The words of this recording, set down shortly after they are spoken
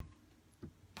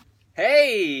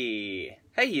Hey!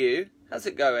 Hey you, how's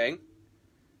it going?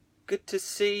 Good to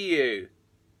see you.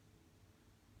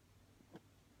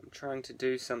 I'm trying to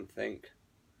do something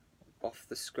off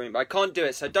the screen, but I can't do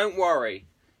it, so don't worry.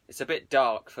 It's a bit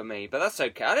dark for me, but that's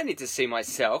okay. I don't need to see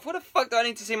myself. What the fuck do I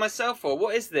need to see myself for?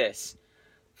 What is this?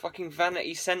 Fucking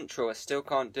Vanity Central, I still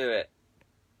can't do it.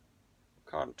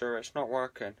 Can't do it, it's not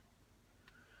working.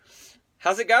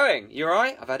 How's it going? You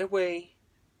alright? I've had a wee,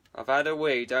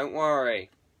 don't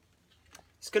worry.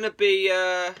 It's gonna be,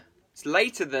 it's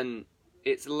later than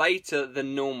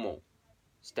normal.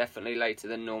 It's definitely later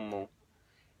than normal.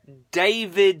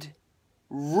 David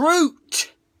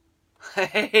Root!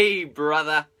 Hey,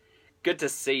 brother. Good to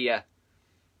see ya.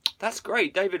 That's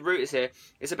great, David Root is here.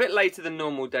 It's a bit later than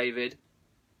normal, David.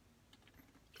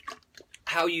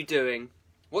 How you doing?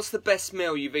 What's the best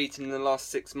meal you've eaten in the last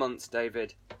 6 months,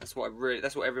 David? That's what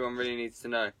everyone really needs to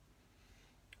know.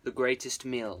 The greatest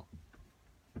meal.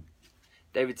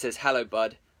 David says, hello,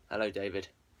 bud. Hello, David.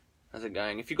 How's it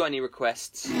going? If you've got any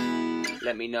requests,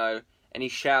 let me know. Any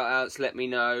shout-outs, let me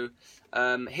know.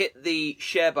 Hit the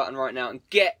share button right now and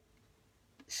get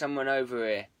someone over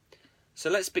here. So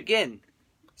let's begin.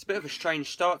 It's a bit of a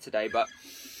strange start today, but...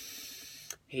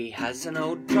 He has an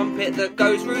old trumpet that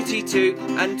goes rooty too,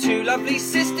 and two lovely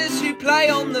sisters who play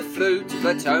on the flute,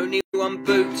 but only one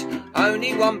boot,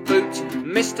 only one boot.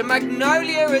 Mr.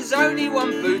 Magnolia has only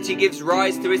one boot. He gives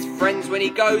rise to his friends when he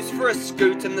goes for a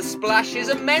scoot, and the splash is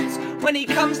immense when he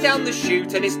comes down the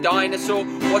chute. And his dinosaur,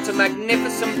 what a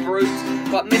magnificent brute.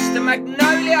 But Mr.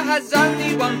 Magnolia has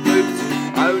only one boot,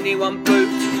 only one boot,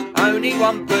 only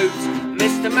one boot.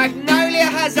 Mr. Magnolia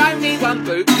has only one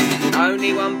boot,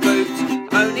 only one boot,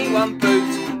 only one boot.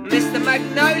 Mr.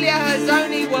 Magnolia has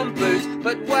only one boot.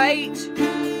 But wait,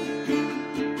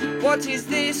 what is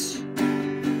this?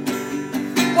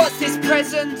 What's this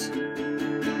present?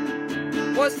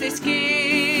 What's this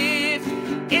gift?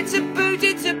 It's a boot,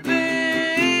 it's a boot.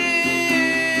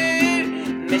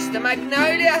 Mr.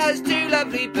 Magnolia has two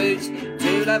lovely boots,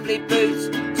 two lovely boots,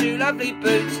 two lovely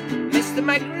boots. Mr.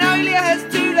 Magnolia has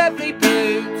two lovely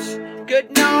boots.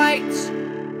 Good night.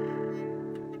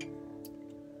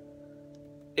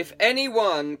 If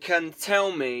anyone can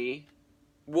tell me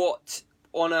what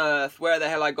on earth, where the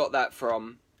hell I got that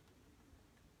from,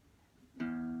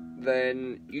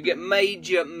 then you get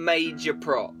major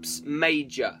props.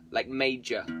 Major, like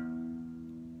major.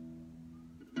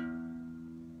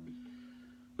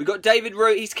 We got David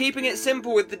Root. He's keeping it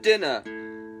simple with the dinner.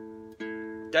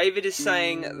 David is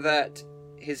saying that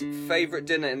his favourite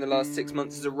dinner in the last 6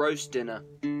 months is a roast dinner.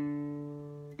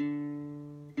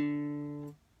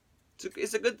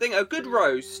 It's a good thing. A good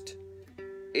roast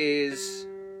is...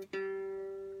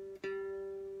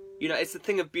 You know, it's the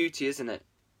thing of beauty, isn't it?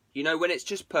 You know, when it's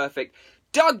just perfect.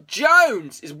 Doug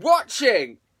Jones is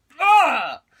watching!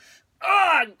 I'm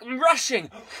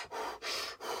rushing!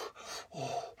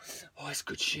 Oh, it's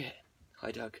good shit.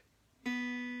 Hi, Doug.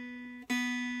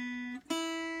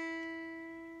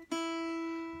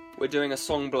 We're doing a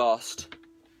song blast.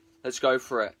 Let's go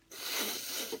for it.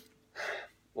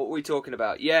 What were we talking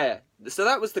about? Yeah. So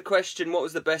that was the question. What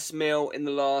was the best meal in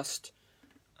the last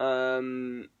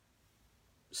 6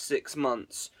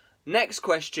 months? Next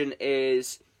question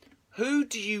is, who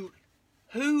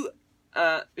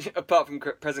apart from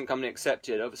present company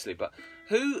accepted, obviously, but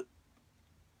who,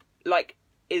 like,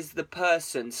 is the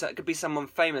person? So it could be someone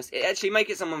famous. Actually,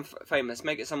 make it someone famous.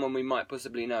 Make it someone we might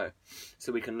possibly know,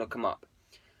 so we can look them up.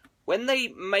 When they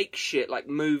make shit like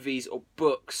movies or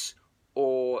books,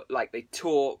 or like they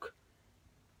talk,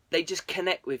 they just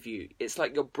connect with you. It's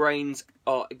like your brains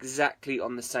are exactly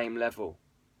on the same level.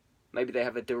 Maybe they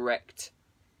have a direct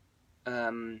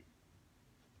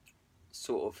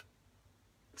sort of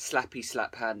slappy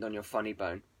slap hand on your funny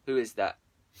bone. Who is that?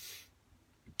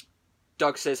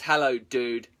 Doug says, hello,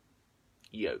 dude.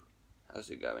 Yo, how's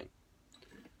it going?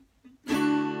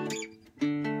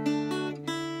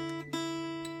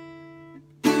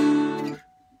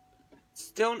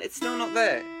 It's still not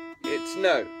there. It's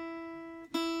no.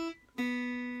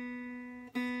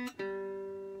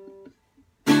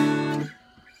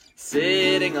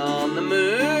 Sitting on the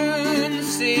moon,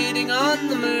 sitting on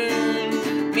the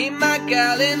moon. Me and my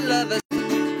gal in lovers,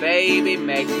 baby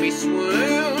make me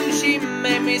swoon. She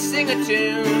made me sing a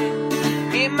tune.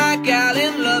 Me and my gal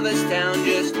in lovers town,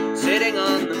 just sitting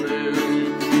on the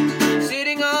moon.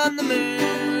 Sitting on the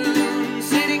moon,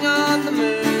 sitting on the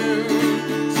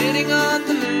moon, sitting on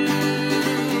the moon,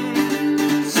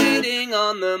 sitting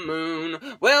on the moon.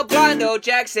 Well, blind old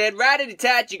Jack said,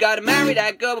 rat-a-tat-tat, you gotta marry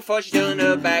that girl before she turn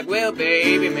her back. Well,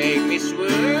 baby, make me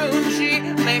swoon. She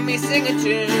made me sing a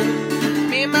tune.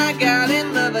 Me and my gal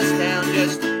in lovers town,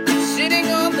 just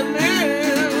sitting on the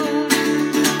moon.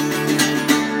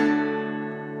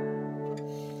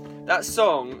 That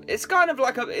song, it's kind of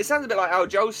like it sounds a bit like Al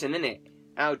Jolson, innit?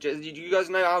 You guys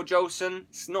know Al Jolson?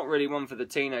 It's not really one for the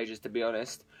teenagers, to be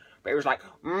honest. But it was like,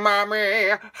 Mommy,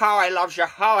 how I love you,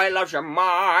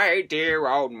 my dear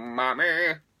old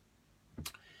mommy.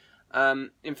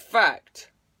 In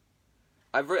fact,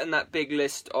 I've written that big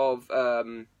list of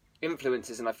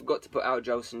influences, and I forgot to put Al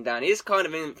Jolson down. He is kind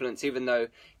of an influence, even though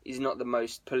he's not the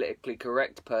most politically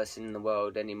correct person in the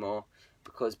world anymore,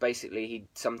 because basically he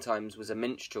sometimes was a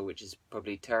minstrel, which is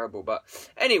probably terrible. But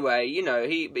anyway, you know,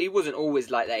 he wasn't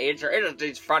always like that. He had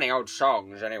these funny old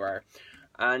songs anyway.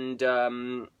 And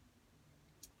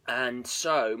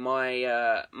so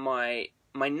my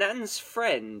nan's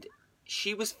friend,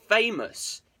 she was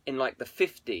famous in like the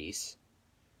 50s.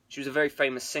 She was a very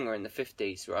famous singer in the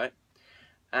 50s, right?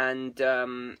 And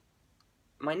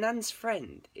my nan's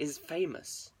friend is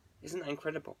famous. Isn't that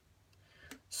incredible?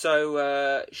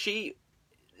 So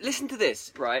listen to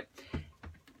this, right?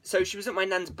 So she was at my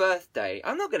nan's birthday.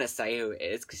 I'm not going to say who it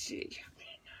is, because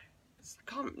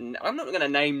I'm not going to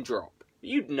name drop.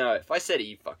 You'd know. If I said it,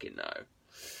 you'd fucking know.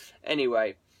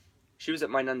 Anyway, she was at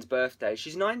my nan's birthday.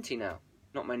 She's 90 now.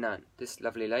 Not my nan. This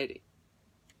lovely lady.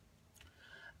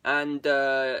 And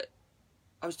I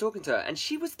was talking to her, and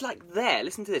she was like there.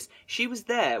 Listen to this. She was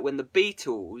there when the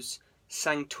Beatles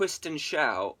sang Twist and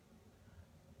Shout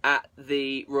at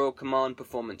the Royal Command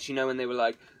performance. You know, when they were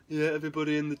like, yeah,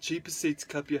 everybody in the cheaper seats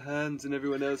clap your hands, and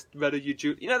everyone else rather your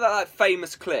jewelry. You know that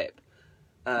famous clip?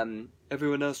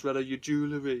 Everyone else rather your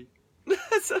jewellery.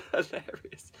 That's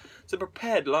hilarious. It's a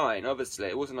prepared line, obviously.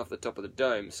 It wasn't off the top of the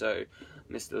dome, so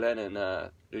Mr. Lennon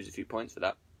lose a few points for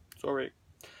that. Sorry.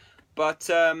 But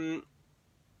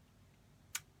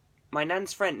my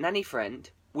nanny friend,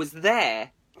 was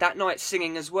there that night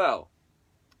singing as well.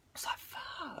 I was like,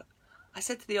 fuck. I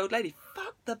said to the old lady,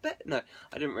 fuck the bet. No,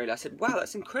 I didn't really. I said, wow,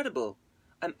 that's incredible.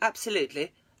 I'm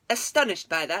absolutely astonished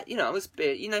by that. You know, I was,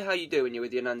 you know how you do when you're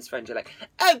with your nan's friend. You're like,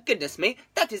 oh, goodness me,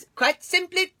 that is quite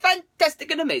simply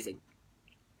fantastic and amazing.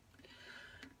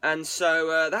 And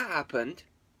so that happened.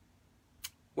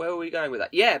 Where were we going with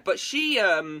that? Yeah, but she,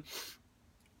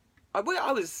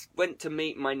 went to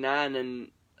meet my nan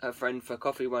and her friend for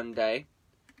coffee one day,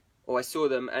 or I saw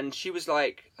them, and she was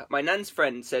like, my nan's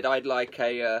friend said I'd like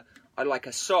a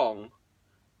song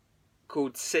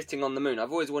called Sitting on the Moon.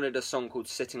 I've always wanted a song called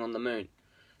Sitting on the Moon.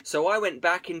 So I went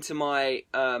back into my,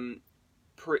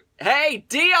 hey,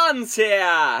 Dion's here!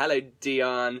 Hello,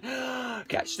 Dion.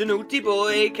 Catch the naughty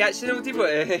boy,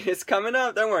 it's coming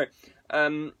up, don't worry.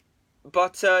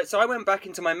 So I went back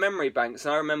into my memory banks,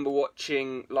 and I remember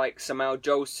watching, like, some Al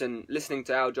Jolson, listening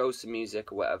to Al Jolson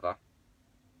music or whatever,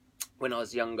 when I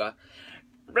was younger.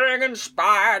 Being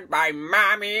inspired by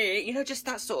Mommy. You know, just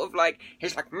that sort of like,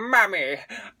 he's like, Mommy,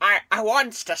 I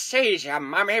wants to seize you,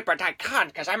 Mommy, but I can't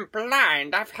because I'm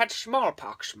blind. I've had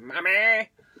smallpox,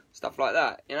 Mommy. Stuff like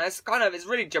that. You know, it's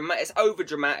really dramatic. It's over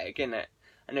dramatic, isn't it?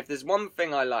 And if there's one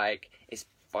thing I like, it's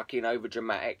fucking over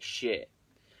dramatic shit.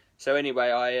 So anyway,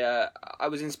 I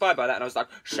was inspired by that, and I was like,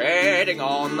 sitting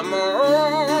on the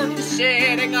moon,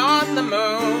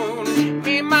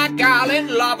 me and my gal in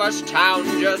Lover's Town,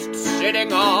 just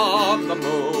sitting on the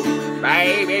moon.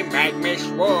 Baby make me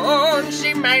swoon,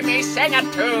 she made me sing a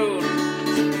tune.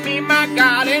 Me and my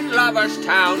gal in Lover's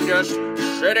Town, just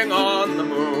sitting on the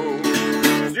moon.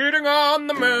 Sitting on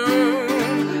the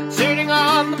moon, sitting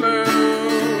on the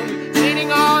moon,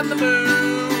 sitting on the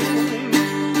moon.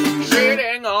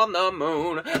 Sitting on the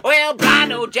moon. Well,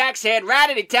 blind old Jack said,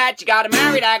 rat-a-tat, you gotta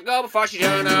marry that girl before she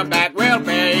turn her back. Well,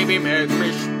 baby, make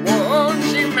me swoon.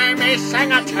 She made me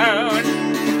sing a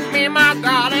tune. Me and my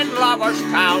girl in Lover's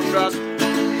Town, just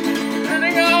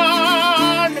sitting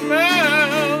on the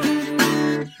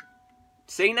moon.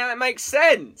 See, now it makes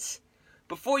sense.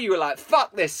 Before you were like,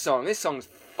 fuck this song's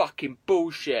fucking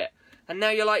bullshit. And now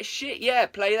you're like, shit, yeah,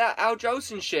 play that Al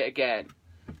Jolson shit again.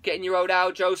 Getting your old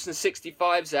Al Jolson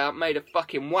 65s out, made of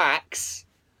fucking wax.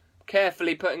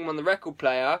 Carefully putting them on the record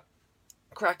player.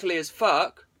 Crackly as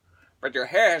fuck. But you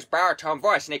hear his baritone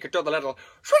voice, and he could do the little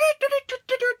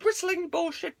whistling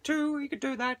bullshit too. He could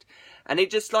do that. And he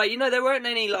just, like, you know, there weren't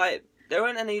any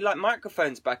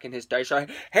microphones back in his day, so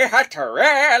he had to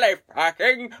really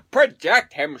fucking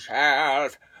project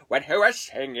himself when he was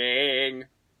singing.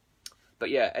 But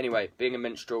yeah, anyway, being a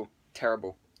minstrel,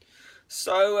 terrible.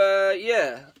 So,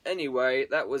 yeah, anyway,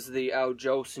 that was the Al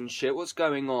Jolson shit. What's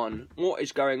going on? What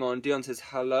is going on? Dion says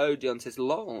hello. Dion says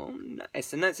lol.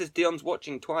 Nice. And then says Dion's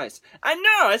watching twice. I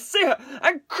know, I see her.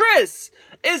 And Chris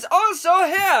is also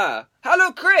here.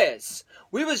 Hello, Chris.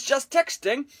 We was just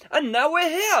texting, and now we're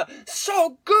here.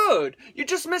 So good. You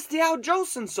just missed the Al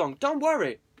Jolson song. Don't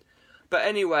worry. But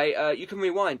anyway, you can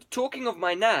rewind. Talking of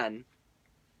my nan...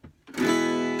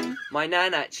 My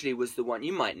nan actually was the one.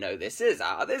 You might know this is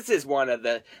one of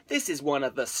the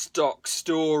stock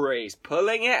stories.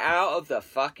 Pulling it out of the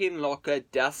fucking locker,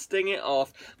 dusting it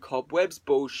off. Cobwebs,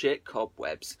 bullshit,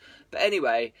 cobwebs. But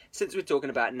anyway, since we're talking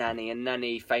about nanny and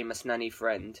nanny, famous nanny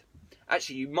friend,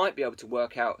 actually you might be able to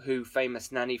work out who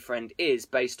famous nanny friend is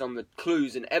based on the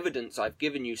clues and evidence I've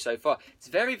given you so far. It's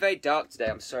very, very dark today.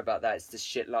 I'm sorry about that. It's the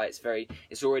shit light.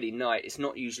 It's already night. It's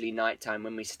not usually nighttime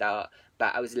when we start.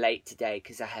 But I was late today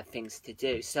because I had things to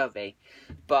do, sorry.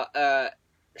 But,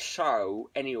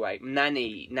 so, anyway,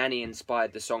 Nanny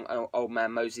inspired the song Old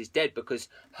Man Moses Dead because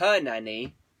her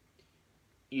nanny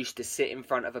used to sit in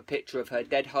front of a picture of her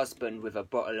dead husband with a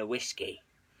bottle of whiskey.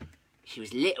 She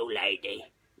was little lady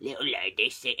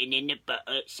sitting in the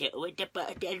bottle, sitting with the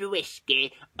bottle of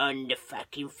whiskey on the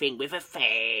fucking thing with a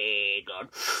fag on.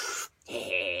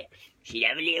 She'd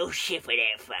have a little sip of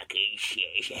that fucking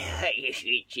shit.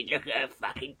 She'd look at her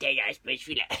fucking dead husband,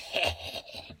 she'd be like,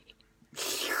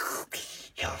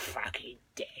 you're fucking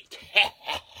dead.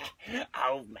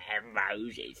 Old Man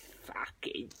Moses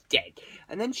fucking dead.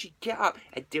 And then she'd get up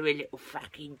and do a little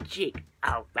fucking jig.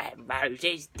 Old Man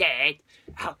Moses dead.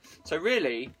 Oh. So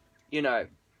really, you know,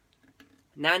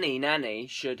 Nanny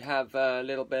should have a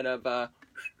little bit of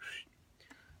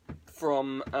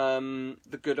from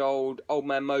the good old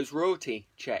Man Mo's royalty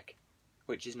check,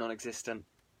 which is non-existent.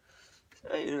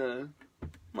 So, you know,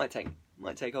 might take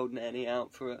old Nanny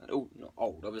out for not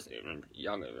old, obviously,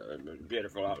 young,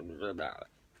 beautiful.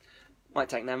 Might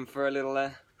take Nan for a little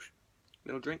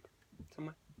drink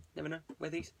somewhere. Never know.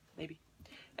 Where these? Maybe.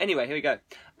 Anyway, here we go.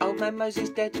 Old Man Moses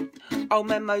dead. Old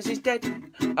Man Moses dead.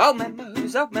 Old Man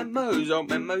Moses, Old Man Moses, Old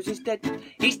Man Moses dead.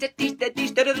 He's dead, he's dead,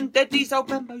 he's deader than dead. He's Old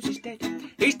Man Moses dead.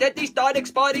 He's dead, he's died,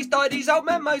 expired, he's died. He's Old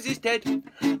Man Moses dead.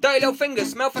 Dirty little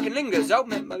fingers, smell fucking lingers. Old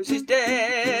Man Moses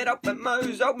dead. Old Man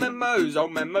Moses, Old Man Moses,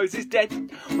 Old Man Moses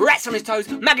dead. Rats on his toes,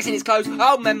 maggots in his clothes.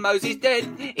 Old Man Moses dead.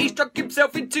 He's drunk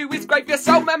himself into his grave. Yes,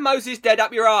 Old Man Moses dead.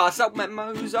 Up your ass. Old Man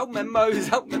Moses, Old Man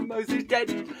Moses, Old Man Moses dead.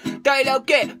 Dirty little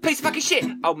git, piece of fucking shit.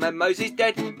 Old Man Moses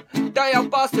dead. Dirty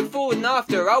old bastard forward and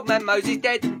after. Old Man Moses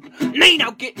dead. Mean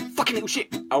old git, fucking little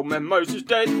shit. Old Man Moses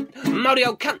dead. Moldy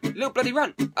old cunt, little bloody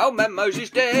runt. Old Man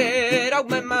Moses dead. Old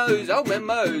Man Moses, Old Man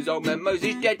Moses, Old Man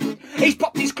Moses dead. He's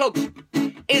popped his clogs.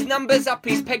 His numbers up,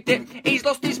 he's pegged it. He's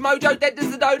lost his mojo, dead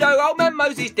as the dodo. Old Man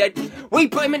Moses dead. We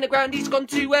put him in the ground, he's gone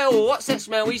too well. What's that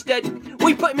smell? He's dead.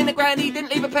 We put him in the ground, he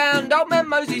didn't leave a pound. Old Man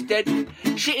Moses dead.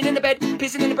 Shitting in the bed,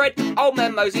 pissing in the bread. Old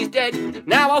Man Moses dead.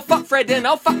 Now I'll fuck Fred and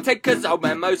I'll fuck Ted, cause Old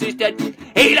Man Moses dead.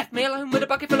 He left me alone with a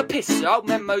bucket full of piss. Old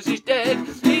Man Moses dead.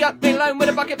 He left me alone with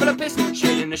a bucket full of piss.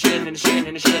 Shit in the shit in the shit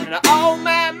in the shit in the Old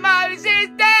Man Moses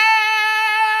dead.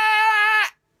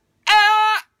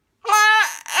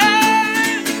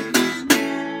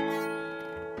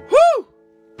 Woo!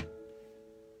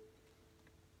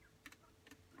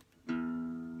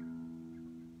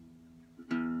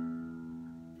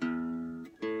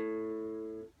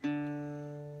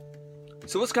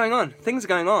 So what's going on? Things are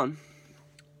going on.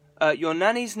 Your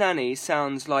nanny's nanny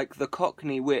sounds like the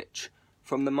Cockney witch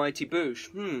from the Mighty Boosh.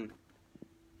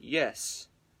 Yes.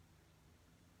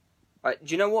 Do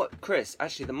you know what, Chris?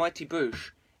 Actually, the Mighty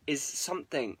Boosh is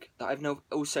something that I've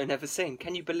also never seen.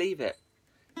 Can you believe it?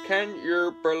 Can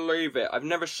you believe it? I've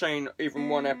never seen even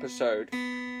one episode.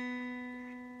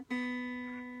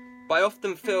 But I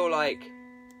often feel like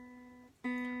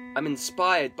I'm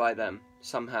inspired by them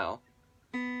somehow.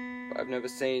 But I've never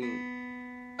seen...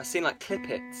 I've seen like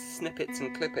snippets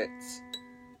and clippets.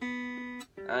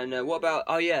 And what about...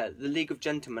 Oh yeah, The League of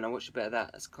Gentlemen. I watched a bit of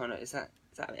that. That's kind of... Is that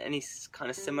any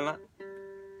kind of similar?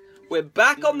 We're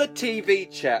back on the TV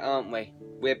chat, aren't we?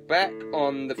 We're back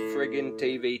on the friggin'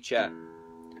 TV chat.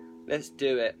 Let's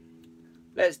do it.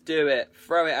 Let's do it.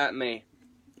 Throw it at me.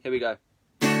 Here we go.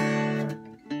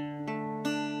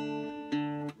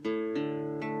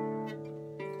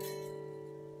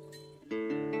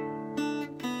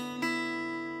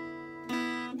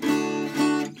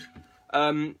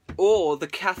 Or the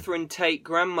Catherine Tate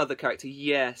grandmother character.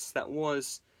 Yes,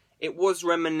 it was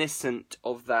reminiscent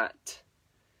of that.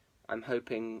 I'm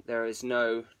hoping there is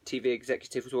no TV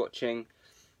executives watching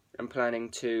and planning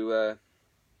to,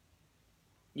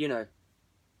 you know,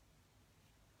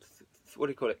 what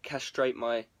do you call it? Castrate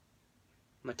my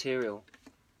material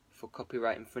for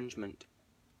copyright infringement.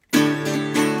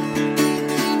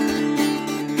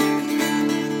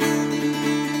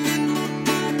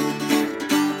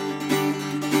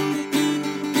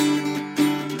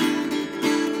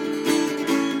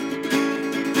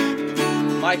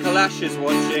 Michael Ash is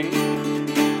watching.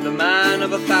 The man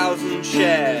of 1,000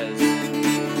 shares.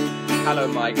 Hello,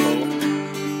 Michael.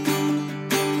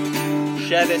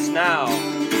 Share this now.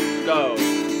 Go.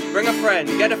 Bring a friend.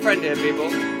 Get a friend here, people.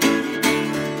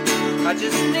 I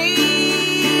just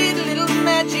need a little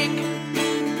magic.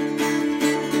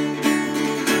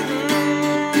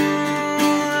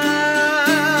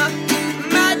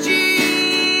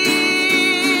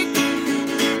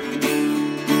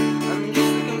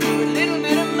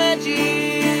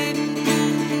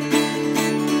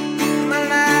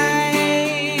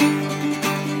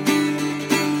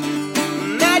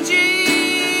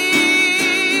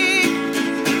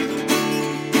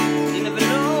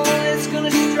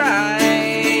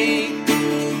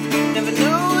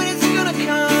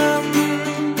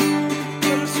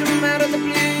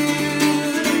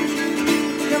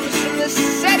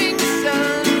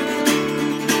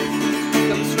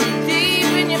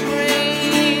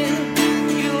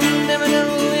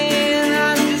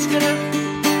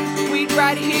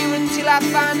 I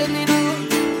find a little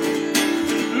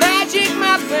magic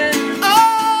muffin. Oh,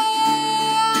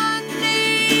 I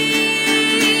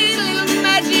need a little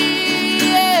magic.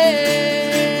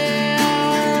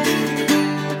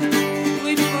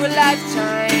 Wait for a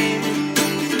lifetime.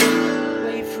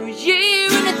 Wait for a year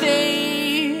and a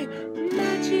day.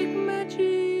 Magic, magic.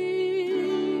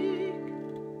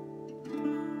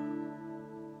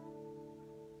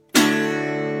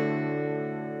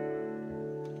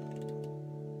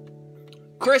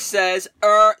 Chris says,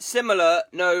 similar,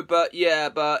 no, but, yeah,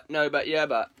 but, no, but, yeah,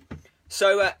 but.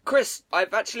 So, Chris,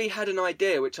 I've actually had an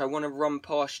idea which I want to run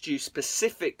past you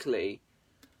specifically.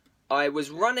 I was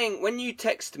running, when you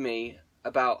text me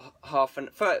about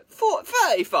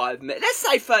 35 minutes, let's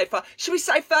say 35, should we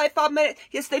say 35 minutes?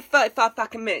 Let's do 35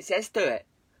 fucking minutes, let's do it.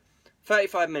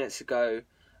 35 minutes ago,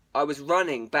 I was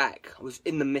running back, I was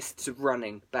in the midst of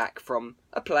running back from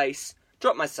a place,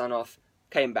 dropped my son off,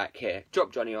 came back here,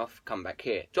 dropped Johnny off, come back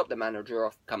here, dropped the manager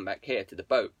off, come back here to the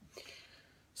boat.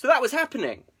 So that was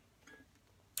happening.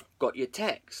 Got your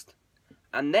text.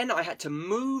 And then I had to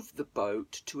move the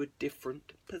boat to a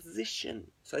different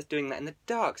position. So I was doing that in the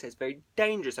dark, so it's very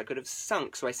dangerous. I could have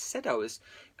sunk. So I said I was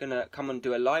going to come and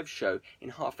do a live show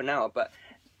in half an hour, but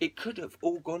it could have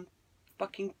all gone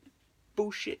fucking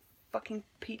bullshit, fucking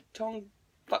Pete Tong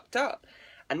fucked up.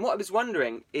 And what I was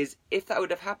wondering is, if that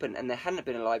would have happened and there hadn't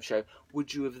been a live show,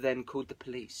 would you have then called the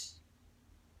police?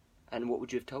 And what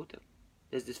would you have told them?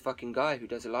 There's this fucking guy who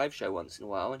does a live show once in a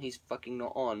while and he's fucking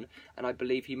not on, and I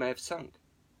believe he may have sunk.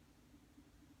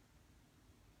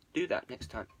 Do that next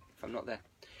time, if I'm not there.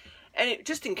 Anyway,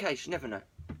 just in case, you never know.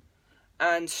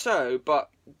 And so, but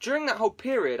during that whole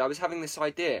period, I was having this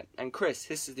idea. And Chris,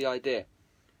 this is the idea.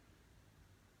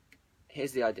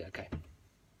 Here's the idea, okay.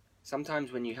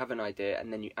 Sometimes when you have an idea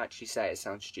and then you actually say it, it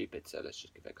sounds stupid, so let's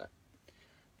just give it a go.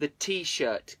 The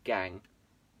T-shirt gang.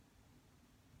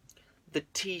 The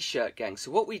T-shirt gang.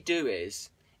 So what we do is,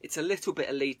 it's a little bit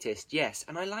elitist, yes,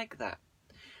 and I like that.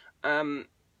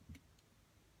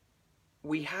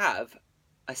 We have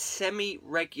a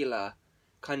semi-regular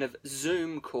kind of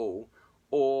Zoom call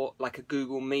or like a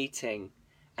Google meeting,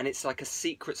 and it's like a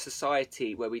secret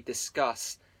society where we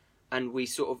discuss and we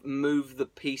sort of move the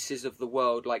pieces of the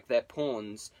world like they're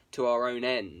pawns to our own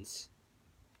ends.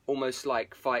 Almost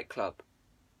like Fight Club.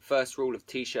 First rule of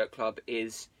T-shirt club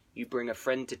is you bring a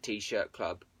friend to T-shirt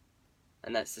club.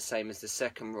 And that's the same as the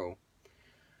second rule.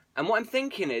 And what I'm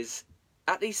thinking is,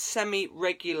 at these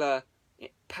semi-regular,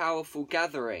 powerful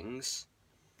gatherings,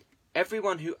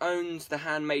 everyone who owns the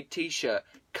handmade T-shirt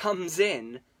comes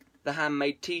in the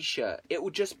handmade T-shirt. It will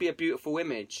just be a beautiful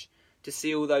image to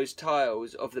see all those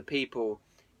tiles of the people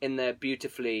in their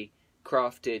beautifully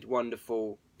crafted,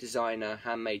 wonderful, designer,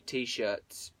 handmade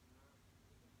T-shirts.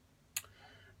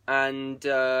 And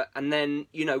then,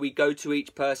 you know, we go to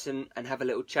each person and have a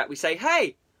little chat. We say,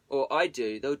 hey! Or I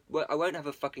do. I won't have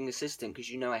a fucking assistant because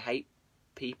you know I hate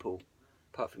people,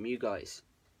 apart from you guys.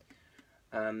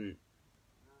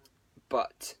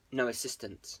 But no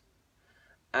assistants.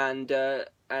 And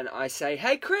I say,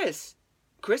 hey, Chris!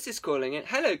 Chris is calling it.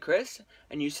 Hello, Chris.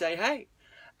 And you say, hey.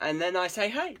 And then I say,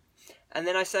 hey. And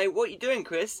then I say, what you doing,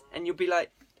 Chris? And you'll be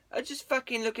like, I'm just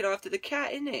fucking looking after the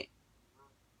cat, innit?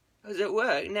 I was at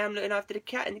work, now I'm looking after the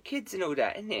cat and the kids and all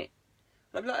that, innit?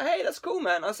 And I'm like, hey, that's cool,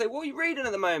 man. I'll say, what are you reading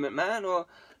at the moment, man? Or,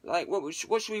 like, what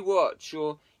should we watch?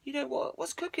 Or, you know,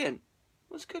 what's cooking?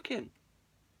 What's cooking?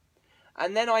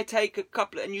 and then I take a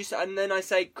couple, and then I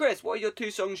say, Chris, what are your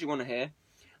 2 songs you want to hear?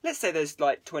 Let's say there's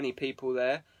like 20 people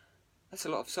there. That's a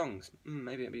lot of songs.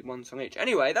 Maybe it'd be 1 song each.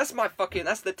 Anyway, that's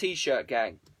the T-shirt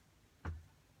gang.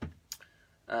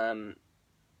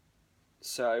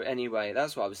 So anyway,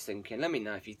 that's what I was thinking. Let me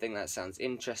know if you think that sounds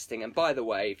interesting. And by the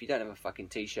way, if you don't have a fucking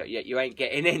T-shirt yet, you ain't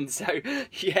getting in. So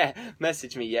yeah,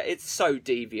 message me. Yeah, it's so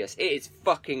devious. It is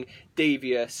fucking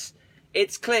devious.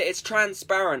 It's clear. It's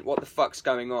transparent what the fuck's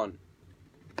going on.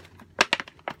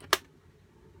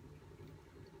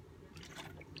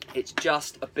 It's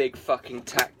just a big fucking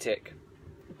tactic.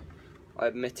 I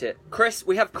admit it. Chris,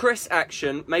 we have Chris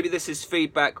action. Maybe this is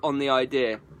feedback on the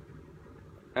idea.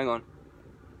 Hang on.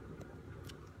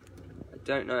 I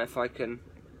don't know if I can...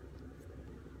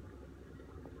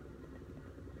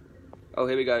 Oh,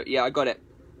 here we go. Yeah, I got it.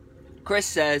 Chris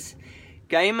says,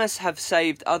 gamers have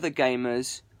saved other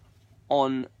gamers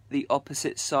on the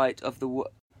opposite side of the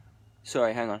world.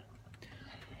 Sorry, hang on.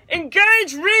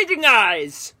 Engage reading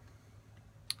eyes!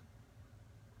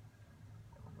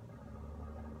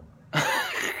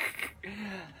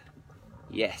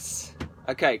 Yes.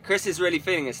 Okay, Chris is really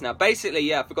feeling this now. Basically,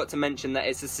 yeah, I forgot to mention that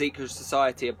it's a secret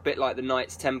society, a bit like the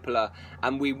Knights Templar,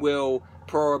 and we will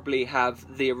probably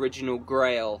have the original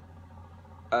Grail,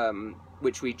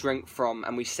 which we drink from,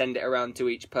 and we send it around to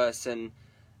each person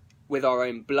with our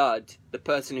own blood. The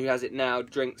person who has it now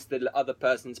drinks the other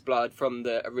person's blood from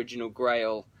the original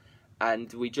Grail,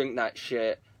 and we drink that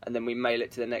shit, and then we mail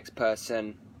it to the next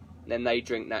person. Then they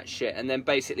drink that shit, and then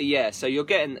basically, yeah. So you're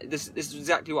getting this. This is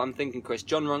exactly what I'm thinking, Chris.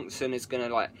 John Runkson is gonna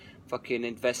like fucking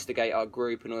investigate our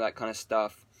group and all that kind of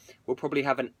stuff. We'll probably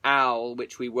have an owl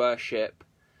which we worship,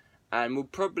 and we'll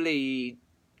probably,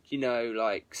 you know,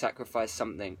 like sacrifice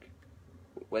something,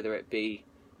 whether it be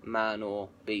man or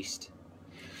beast.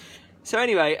 So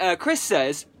anyway, Chris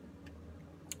says.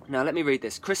 Now let me read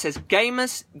this. Chris says,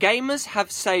 gamers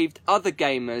have saved other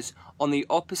gamers on the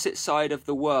opposite side of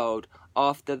the world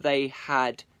after they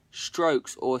had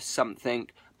strokes or something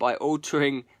by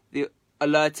alerting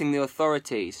the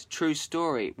authorities. True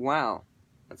story. Wow,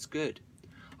 that's good.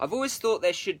 I've always thought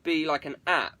there should be like an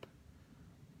app,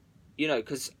 you know,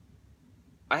 because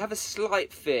I have a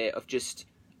slight fear of just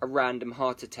a random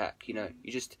heart attack. You know,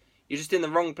 you're just in the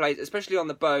wrong place, especially on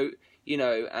the boat, you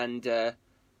know, and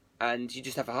you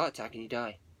just have a heart attack and you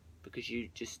die. Because you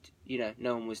just, you know,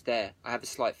 no one was there. I have a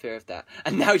slight fear of that.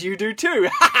 And now you do too!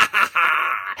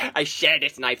 I shared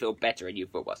it and I feel better and you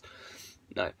feel worse.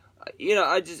 No. You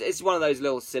know, it's one of those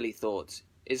little silly thoughts.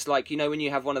 It's like, you know, when you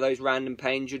have one of those random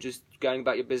pains, you're just going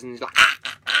about your business like,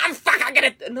 fuck, I get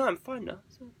it! No, I'm fine now.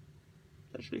 It's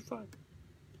actually fine.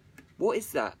 What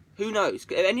is that? Who knows?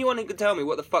 If anyone who can tell me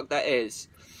what the fuck that is,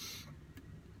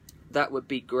 that would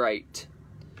be great.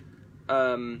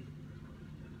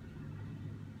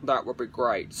 That would be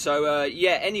great. So,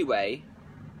 yeah, anyway,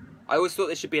 I always thought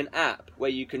there should be an app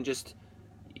where you can just,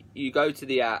 you go to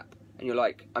the app and you're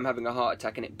like, I'm having a heart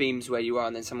attack, and it beams where you are,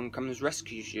 and then someone comes and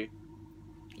rescues you.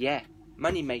 Yeah,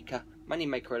 moneymaker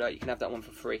alert, you can have that one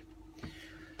for free.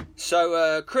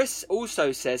 So, Chris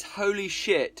also says, holy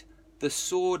shit, the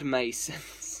Sword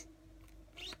Masons.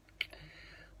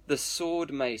 The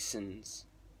Sword Masons.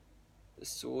 The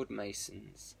Sword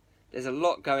Masons. There's a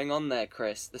lot going on there,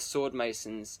 Chris. The Sword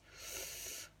Masons.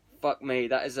 Fuck me,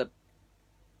 that is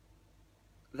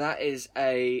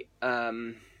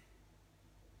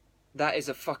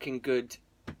a fucking good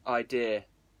idea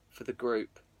for the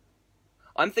group.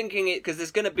 I'm thinking it because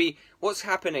there's going to be, what's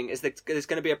happening is that there's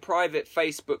going to be a private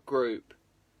Facebook group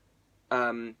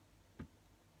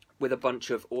with a bunch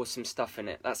of awesome stuff in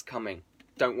it. That's coming.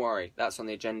 Don't worry, that's on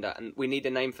the agenda, and we need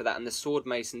a name for that. And the Sword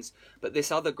Masons, but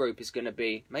this other group is going to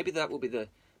be, maybe that will be the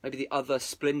other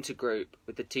splinter group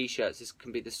with the t-shirts. This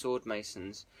can be the Sword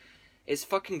Masons. It's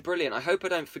fucking brilliant. I hope I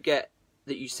don't forget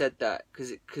that you said that,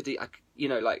 because it could, you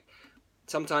know, like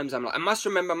sometimes I'm like, I must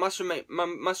remember,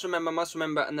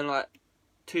 and then like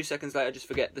 2 seconds later I just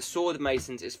forget. The Sword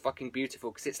Masons is fucking beautiful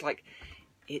because it's like,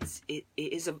 it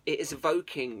is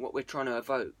evoking what we're trying to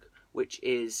evoke, which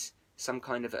is some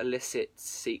kind of illicit,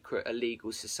 secret,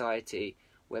 illegal society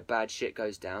where bad shit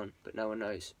goes down, but no one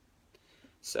knows.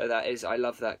 So that is, I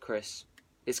love that, Chris.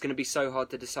 It's going to be so hard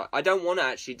to decide. I don't want to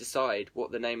actually decide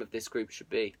what the name of this group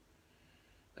should be.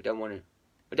 I don't want to.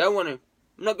 I'm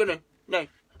not going to. No.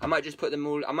 I might just put them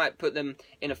all, I might put them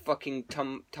in a fucking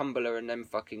Tumblr and then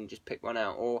fucking just pick one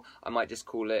out. Or I might just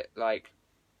call it, like,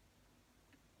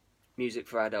 Music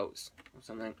for Adults or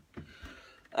something.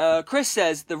 Chris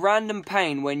says, the random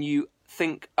pain when you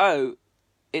think, oh,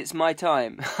 it's my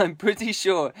time. I'm pretty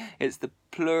sure it's the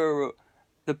pleural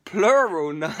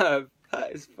nerve.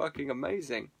 That is fucking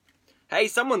amazing. Hey,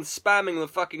 someone's spamming the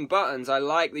fucking buttons. I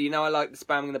like the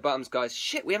spamming the buttons, guys.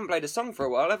 Shit, we haven't played a song for a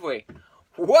while, have we?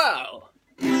 Whoa!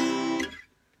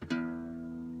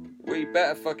 We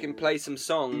better fucking play some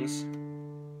songs.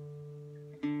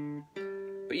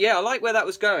 But yeah, I like where that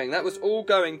was going. That was all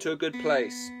going to a good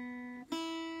place.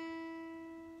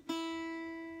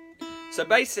 So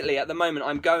basically, at the moment,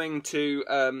 I'm going to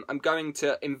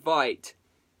invite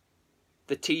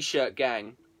the T-shirt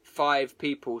gang. 5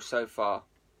 people so far.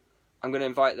 I'm going to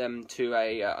invite them to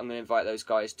I'm going to invite those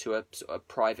guys to a sort of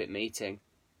private meeting,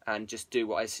 and just do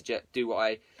what I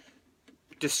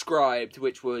described,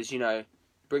 which was, you know,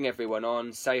 bring everyone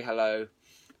on, say hello,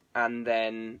 and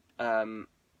then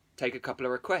take a couple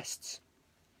of requests,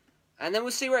 and then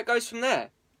we'll see where it goes from there.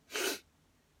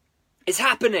 It's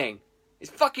happening.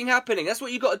 It's fucking happening. That's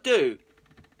what you got to do.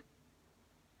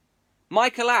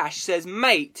 Michael Ash says,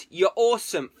 mate, you're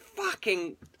awesome.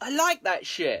 Fucking, I like that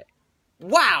shit.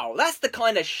 Wow, that's the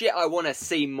kind of shit I want to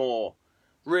see more.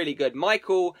 Really good.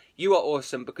 Michael, you are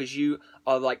awesome because you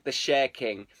are like the share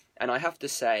king. And I have to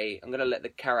say, I'm going to let the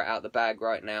carrot out the bag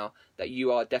right now, that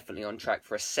you are definitely on track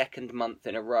for a 2nd month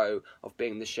in a row of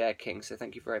being the share king. So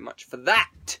thank you very much for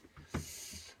that.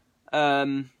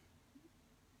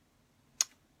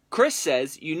 Chris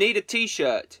says, you need a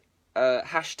t-shirt.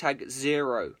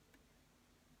 #0.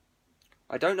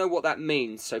 I don't know what that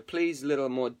means, so please a little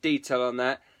more detail on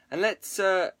that. And let's,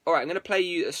 alright, I'm going to play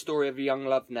you a story of young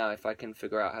love now, if I can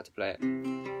figure out how to play it.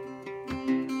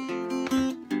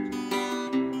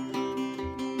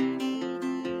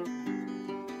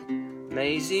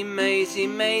 Maisie, Maisie,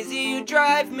 Maisie, you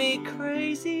drive me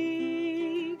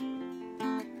crazy.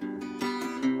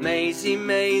 Maisie,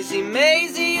 Maisie,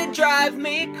 Maisie, you drive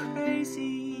me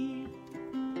crazy.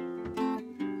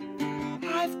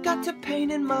 I've got a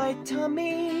pain in my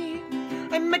tummy.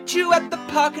 I met you at the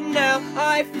park and now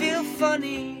I feel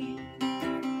funny.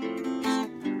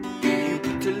 You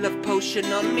put a love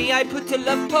potion on me, I put a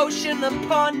love potion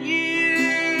upon you.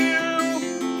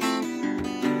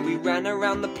 We ran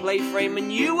around the playframe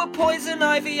and you were poison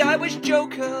ivy, I was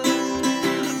Joker.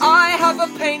 I have a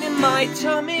pain in my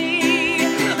tummy.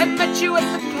 I met you at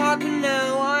the park and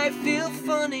now I feel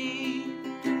funny.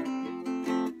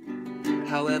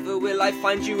 However will I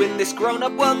find you in this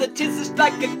grown-up world that is just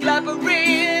like a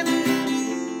labyrinth?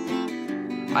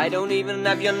 I don't even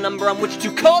have your number on which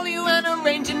to call you and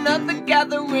arrange another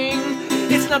gathering.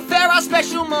 It's not fair our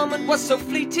special moment was so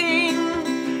fleeting.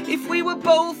 If we were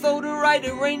both older I'd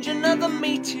arrange another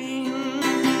meeting.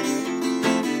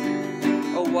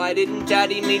 Oh, why didn't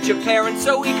Daddy meet your parents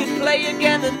so we could play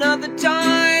again another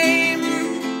time?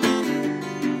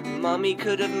 Mommy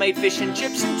could have made fish and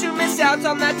chips, and to miss out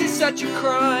on that is such a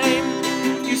crime.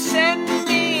 You send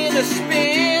me in a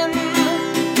spin,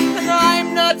 and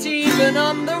I'm not even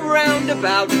on the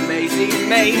roundabout. Maisie,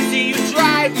 Maisie, you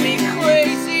drive me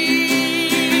crazy.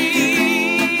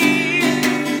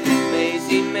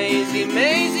 Maisie, Maisie,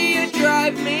 Maisie, you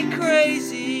drive me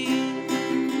crazy.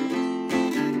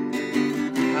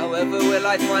 However will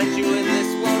I find you in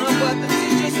this world that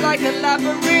is just like a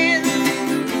labyrinth?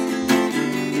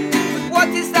 What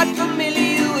is that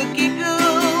familiar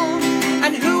giggle?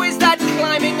 And who is that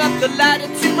climbing up the ladder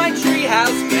to my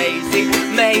treehouse? Maisie,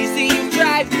 Maisie, you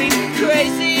drive me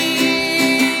crazy.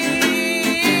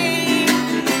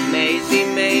 Maisie,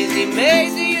 Maisie,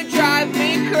 Maisie, you drive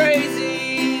me crazy.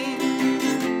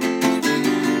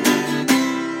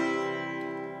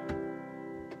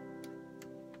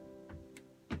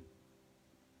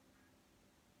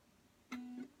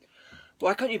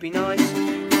 Why can't you be nice?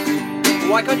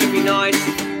 Why can't you be nice?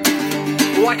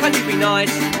 Why can't you be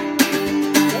nice?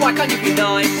 Why can't you be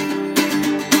nice?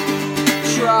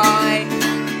 Try.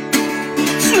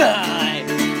 Try.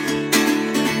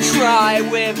 Try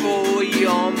with all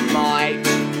your might.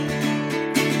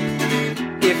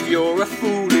 If you're a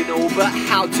fool in all but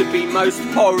how to be most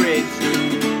horrid.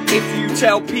 If you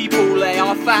tell people they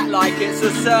are fat like it's a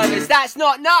service, that's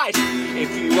not nice.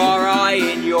 If you are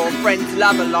eyeing your friend's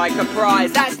lover like a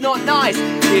prize, that's not nice.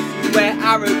 If you wear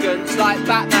arrogance like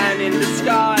Batman in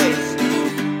disguise.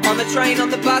 On the train, on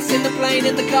the bus, in the plane,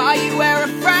 in the car, you wear a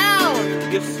frown.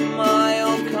 Your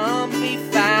smile can't be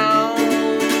found.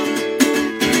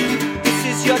 This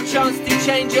is your chance to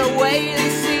change your way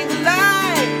and see the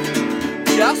light.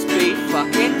 Just be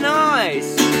fucking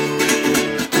nice.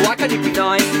 Why can't you be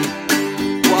nice?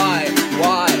 Why?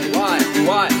 Why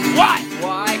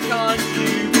can't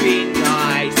you be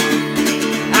nice?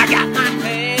 I got my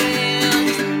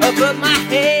hands above my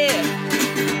head.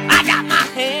 I got my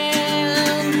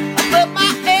hands above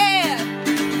my head.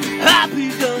 Happy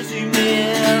doesn't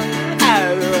mean I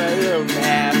don't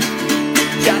care.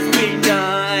 Just be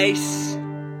nice.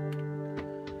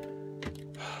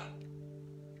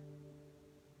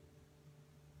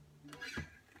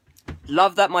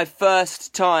 Love that my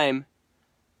first time.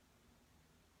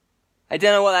 I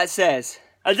don't know what that says.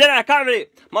 I can't read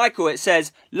it. Michael, it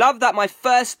says, love that my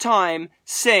first time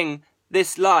sing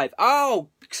this live. Oh,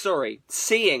 sorry.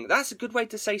 Seeing. That's a good way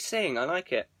to say seeing. I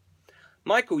like it.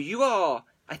 Michael,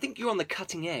 I think you're on the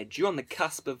cutting edge. You're on the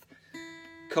cusp of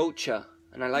culture.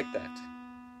 And I like that.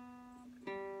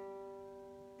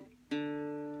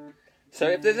 So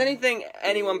if there's anything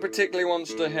anyone particularly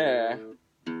wants to hear,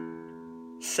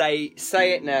 say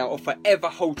it now or forever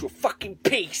hold your fucking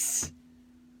peace.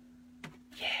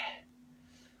 Yeah.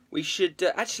 We should,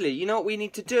 actually, you know what we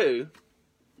need to do?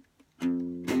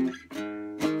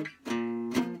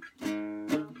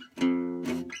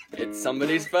 It's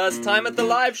somebody's first time at the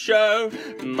live show.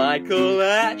 Michael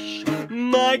Ash.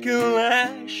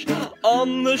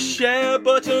 On the share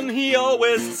button he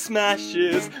always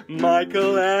smashes.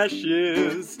 Michael Ash.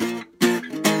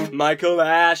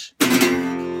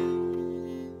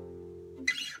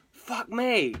 Fuck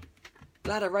me.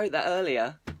 Glad I wrote that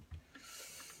earlier.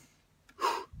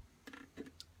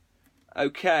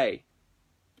 Okay.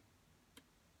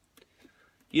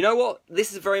 You know what?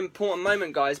 This is a very important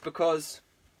moment, guys, because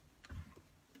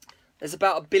there's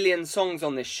about 1 billion songs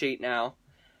on this sheet now.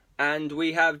 And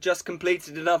we have just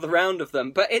completed another round of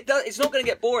them. But it's not going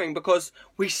to get boring because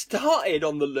we started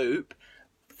on the loop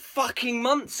fucking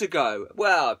months ago.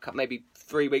 Well, maybe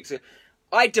 3 weeks ago.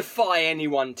 I defy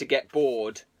anyone to get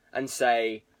bored and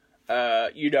say, well,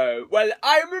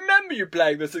 I remember you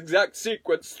playing this exact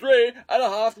sequence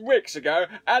 3.5 weeks ago,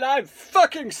 and I'm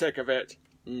fucking sick of it.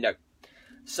 No.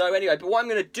 So anyway, but what I'm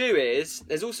going to do is,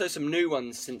 there's also some new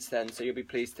ones since then, so you'll be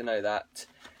pleased to know that.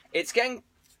 It's getting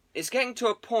to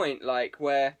a point, like,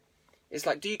 where it's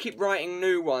like, do you keep writing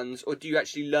new ones, or do you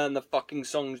actually learn the fucking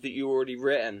songs that you already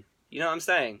written? You know what I'm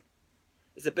saying?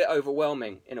 It's a bit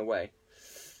overwhelming, in a way.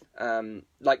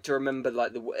 Like to remember,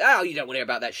 like, you don't want to hear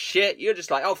about that shit. You're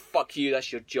just like, oh, fuck you,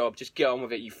 that's your job. Just get on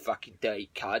with it, you fucking dirty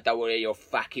cunt. Don't want to hear your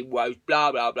fucking woes,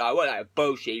 blah, blah, blah. What that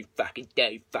bullshit, you fucking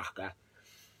dirty fucker.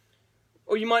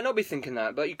 Or you might not be thinking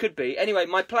that, but you could be. Anyway,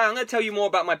 my plan, I'm going to tell you more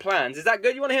about my plans. Is that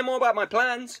good? You want to hear more about my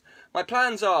plans? My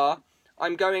plans are,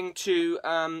 I'm going to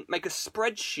make a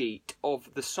spreadsheet of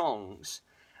the songs.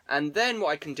 And then what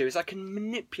I can do is I can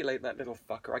manipulate that little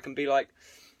fucker. I can be like,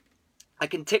 I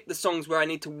can tick the songs where I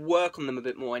need to work on them a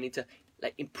bit more. I need to,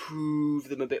 like, improve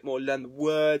them a bit more, learn the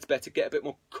words better, get a bit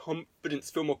more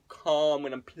confidence, feel more calm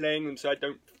when I'm playing them so I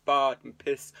don't fart and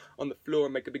piss on the floor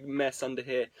and make a big mess under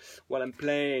here while I'm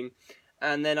playing.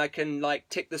 And then I can, like,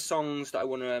 tick the songs that I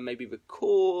want to maybe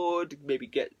record, maybe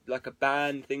get, like, a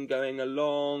band thing going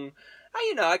along.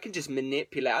 And, I can just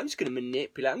manipulate. I'm just going to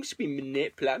manipulate. I'm just going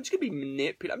to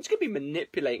be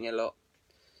manipulating a lot.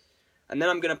 And then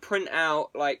I'm going to print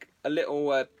out, like, a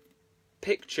little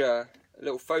picture, a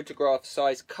little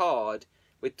photograph-sized card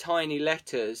with tiny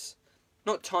letters.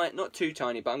 Not too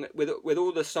tiny, but with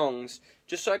all the songs,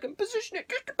 just so I can position it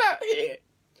just about here.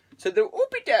 So they'll all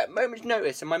be there at moment's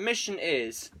notice. And my mission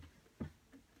is,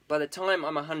 by the time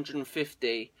I'm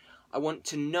 150, I want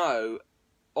to know,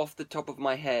 off the top of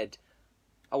my head,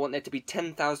 I want there to be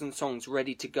 10,000 songs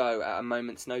ready to go at a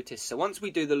moment's notice. So once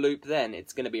we do the loop then,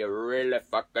 it's going to be a really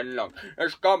fucking long...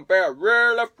 It's going to be a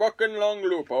really fucking long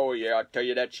loop. Oh yeah, I'll tell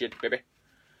you that shit, baby.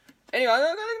 Anyway,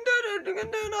 I'm going to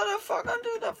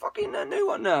do that fucking new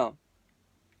one now.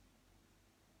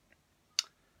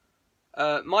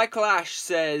 Michael Ash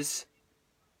says,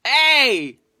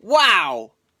 hey!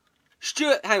 Wow!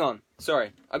 Stuart, hang on.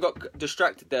 Sorry, I got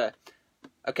distracted there.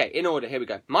 Okay, in order, here we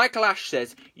go. Michael Ash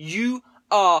says, you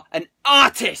are an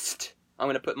artist! I'm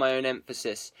going to put my own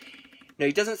emphasis. No,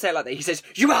 he doesn't say it like that. He says,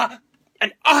 you are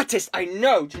an artist! I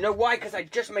know. Do you know why? Because I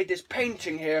just made this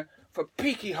painting here for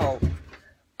Peaky Hole.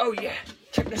 Oh yeah,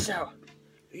 check this out.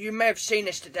 You may have seen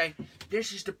this today.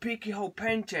 This is the Peaky Hole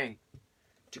painting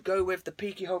to go with the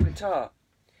Peaky Hole guitar.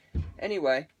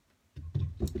 Anyway,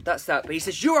 that's that. But he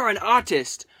says, you are an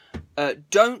artist.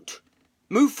 Don't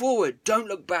move forward. Don't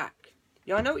look back.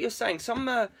 Yeah, I know what you're saying.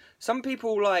 Some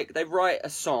people, like, they write a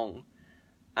song,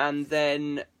 and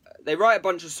then they write a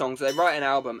bunch of songs, they write an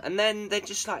album, and then they're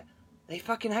just like, they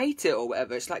fucking hate it or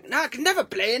whatever. It's like, no, I can never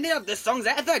play any of the songs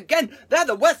ever again. They're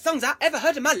the worst songs I've ever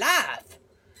heard in my life.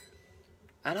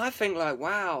 And I think, like,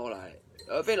 wow,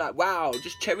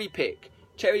 just cherry pick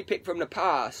from the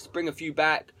past, bring a few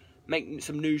back, make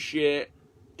some new shit,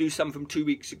 do some from 2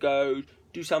 weeks ago,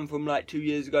 do some from like 2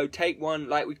 years ago, take one,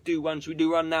 like we do one, should we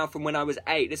do one now from when I was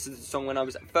 8? This is the song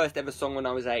first ever song when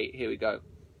I was 8, here we go.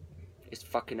 It's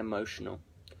fucking emotional.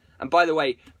 And by the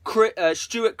way,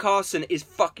 Stuart Carson is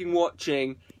fucking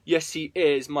watching. Yes, he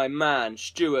is, my man,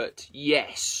 Stuart,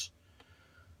 yes.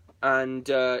 And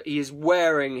he is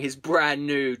wearing his brand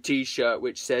new t-shirt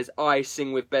which says I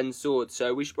sing with Ben Sword.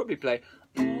 So we should probably play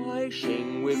I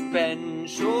sing with Ben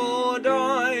Sword,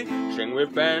 I sing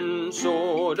with Ben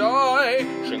Sword, I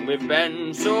sing with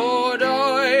Ben Sword,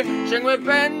 I sing with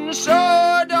Ben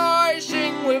Sword, I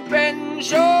sing with Ben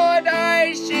Sword,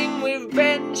 I sing with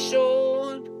Ben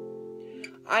Sword.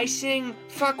 I sing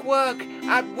fuck work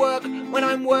at work when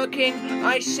I'm working.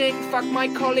 I sing fuck my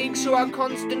colleagues who are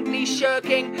constantly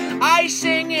shirking. I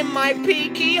sing in my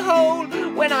peaky hole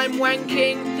when I'm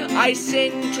wanking. I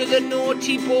sing to the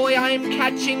naughty boy I'm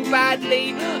catching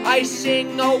badly. I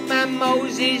sing old man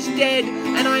Moses dead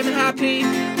and I'm happy.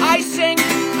 I sing,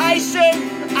 I sing,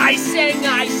 I sing,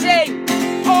 I sing.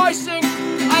 Oh, I sing,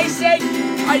 I sing,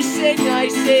 I sing, I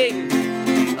sing.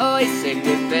 I sing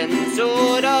with Ben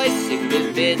Sword, I sing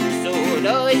with Ben Sword,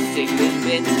 I sing with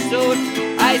Ben Sword,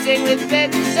 I sing with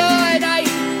Ben Sword, I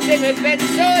sing with Ben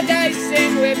Sword, I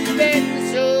sing with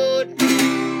Ben Sword.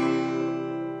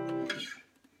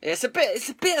 It's a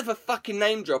bit of a fucking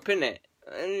name drop, isn't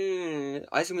it?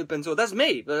 I sing with Ben Sword, that's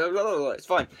me, it's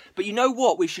fine. But you know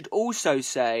what? We should also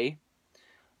say,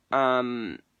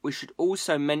 we should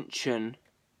also mention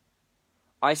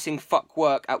I sing fuck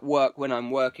work at work when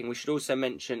I'm working. We should also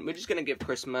mention, we're just going to give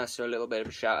Chris Mercer a little bit of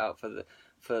a shout out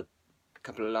for a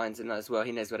couple of lines in that as well.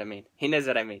 He knows what I mean. He knows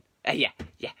what I mean. Yeah.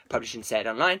 Probably shouldn't say it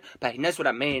online, but he knows what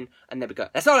I mean. And there we go.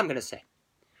 That's all I'm going to say.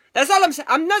 That's all I'm saying.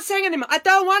 I'm not saying anymore. I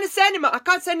don't want to say anymore. I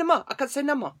can't say no more. I can't say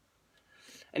no more.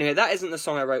 Anyway, that isn't the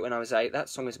song I wrote when I was 8. That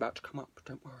song is about to come up.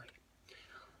 Don't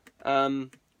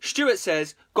worry. Stuart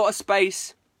says, got a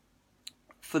space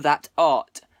for that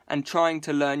art and trying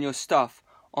to learn your stuff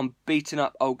on beaten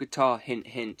up old guitar, hint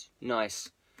hint.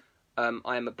 Nice. I'm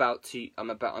going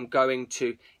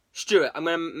to Stuart, I'm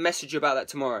going to message you about that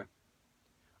tomorrow.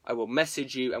 I will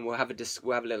message you and we'll have a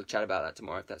little chat about that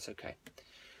tomorrow if that's okay.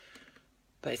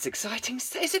 But it's exciting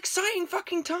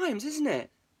fucking times, isn't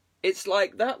it? It's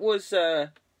like that was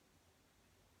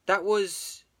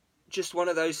just one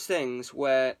of those things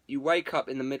where you wake up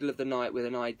in the middle of the night with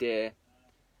an idea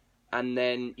and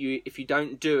then if you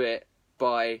don't do it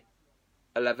by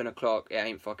 11 o'clock, it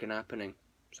ain't fucking happening.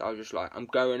 So I was just like, I'm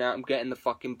going out, I'm getting the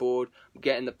fucking board, I'm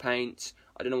getting the paints,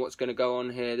 I don't know what's going to go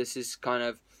on here. This is kind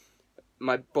of,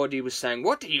 my body was saying,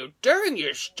 what are you doing,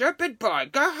 you stupid boy?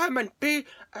 Go home and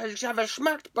have a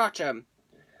smacked bottom.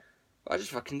 But I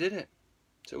just fucking did it.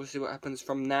 So we'll see what happens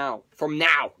from now.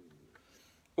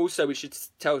 Also, we should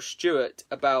tell Stuart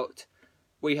about,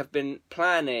 we have been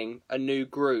planning a new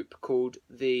group called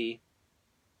the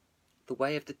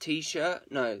Way of the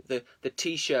T-shirt? No, the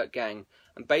T-shirt gang.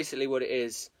 And basically what it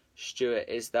is, Stuart,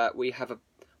 is that we have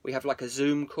like a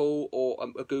Zoom call or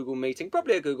a Google meeting.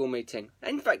 Probably a Google meeting.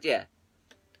 In fact, yeah.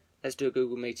 Let's do a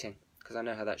Google meeting. Because I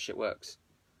know how that shit works.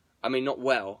 I mean, not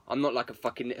well. I'm not like a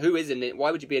fucking... Who is a...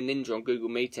 Why would you be a ninja on Google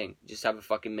meeting? Just have a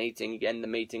fucking meeting. You end the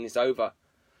meeting, it's over.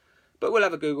 But we'll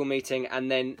have a Google meeting.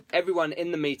 And then everyone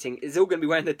in the meeting is all going to be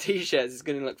wearing the T-shirts. It's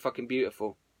going to look fucking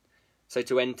beautiful. So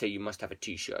to enter, you must have a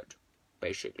T-shirt.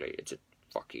 Basically, it's a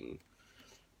fucking...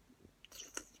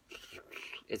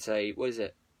 It's a... What is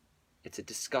it? It's a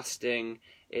disgusting...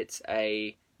 It's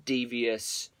a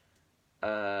devious...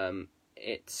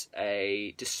 It's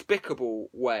a despicable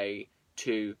way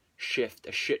to shift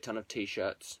a shit ton of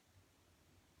T-shirts.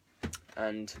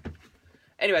 And...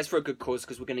 Anyway, it's for a good cause,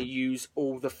 because we're going to use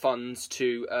all the funds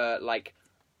to,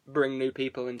 bring new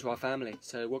people into our family.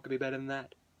 So what could be better than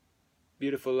that?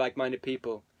 Beautiful, like-minded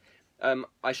people.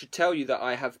 I should tell you that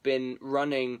I have been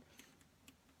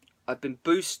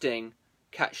boosting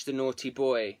Catch the Naughty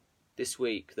Boy this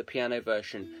week, the piano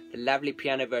version. The lovely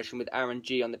piano version with Aaron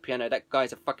G on the piano. That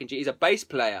guy's a fucking G. He's a bass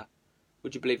player.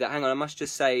 Would you believe that? Hang on, I must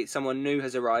just say someone new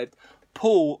has arrived.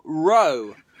 Paul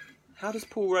Rowe. How does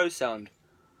Paul Rowe sound?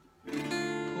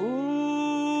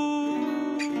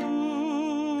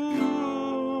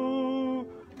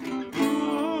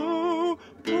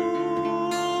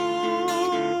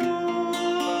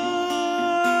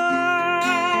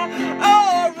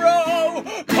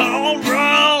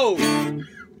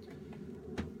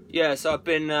 Yeah, so I've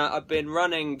been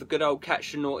running the good old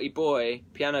Catch the Naughty Boy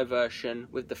piano version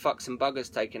with the fucks and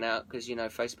buggers taken out, because, you know,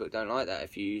 Facebook don't like that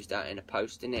if you use that in a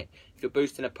post, innit? If you're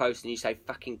boosting a post and you say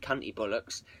fucking cunty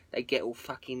bollocks, they get all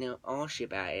fucking arsey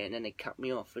about it, and then they cut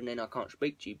me off, and then I can't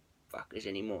speak to you fuckers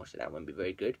anymore, so that won't be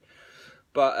very good.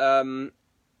 But,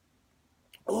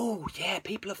 oh, yeah,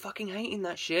 people are fucking hating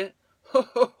that shit.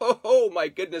 Oh my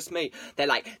goodness me. They're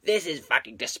like, this is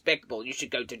fucking despicable, you should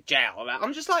go to jail.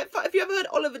 I'm just like, have you ever heard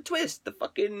Oliver Twist?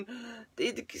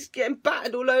 He's getting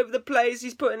battered all over the place,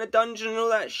 he's put in a dungeon and all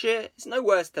that shit. It's no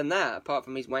worse than that, apart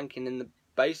from he's wanking in the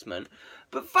basement.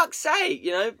 But fuck's sake,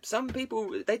 you know, some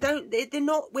people, they're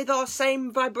not with our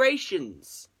same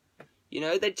vibrations. You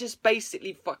know, they're just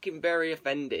basically fucking very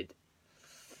offended.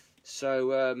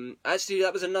 So, actually,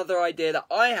 that was another idea that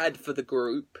I had for the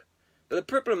group. But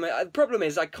the problem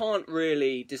is I can't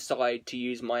really decide to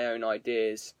use my own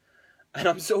ideas. And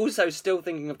I'm also still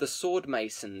thinking of the Sword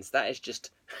Masons. That is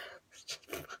just...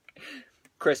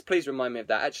 Chris, please remind me of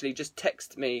that. Actually, just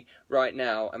text me right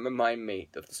now and remind me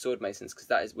of the Sword Masons,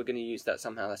 because we're going to use that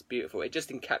somehow. That's beautiful. It just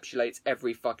encapsulates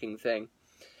every fucking thing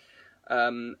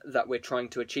that we're trying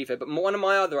to achieve here. But one of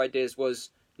my other ideas was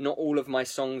not all of my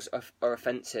songs are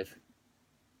offensive.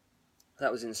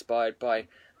 That was inspired by...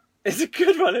 It's a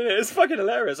good one, isn't it? It's fucking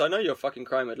hilarious. I know you're fucking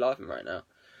crying with laughing right now.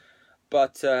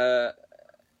 But I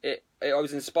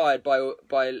was inspired by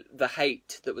the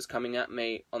hate that was coming at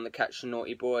me on the Catch the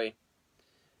Naughty Boy.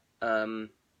 On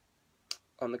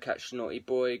the Catch the Naughty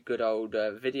Boy good old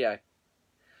video.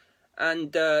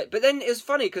 And but then it was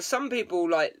funny because some people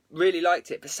really liked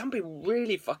it, but some people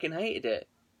really fucking hated it.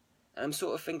 And I'm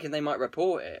sort of thinking they might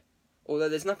report it, although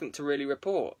there's nothing to really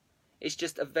report. It's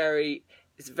just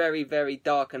it's very, very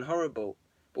dark and horrible.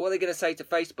 But what are they going to say to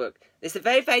Facebook? It's a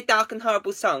very, very dark and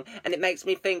horrible song, and it makes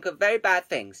me think of very bad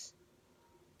things.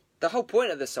 The whole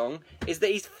point of the song is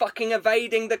that he's fucking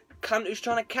evading the cunt who's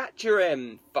trying to capture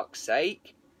him. Fuck's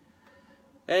sake.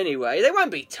 Anyway, they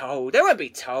won't be told. They won't be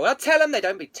told. I tell them they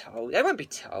don't be told. They won't be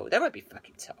told. They won't be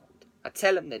fucking told. I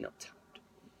tell them they're not told.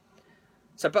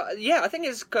 So, but yeah, I think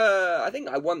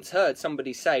I once heard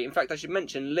somebody say. In fact, I should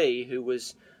mention Lee, who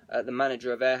was the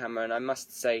manager of Airhammer, and I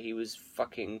must say he was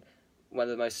fucking one of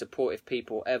the most supportive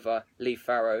people ever. Lee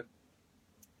Farrow,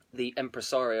 the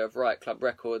impresario of Riot Club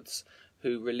Records,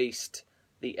 who released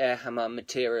the Airhammer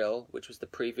material, which was the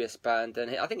previous band,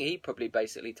 and I think he probably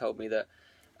basically told me that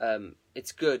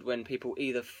it's good when people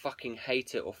either fucking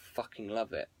hate it or fucking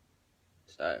love it.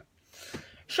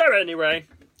 So anyway,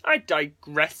 I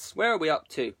digress. Where are we up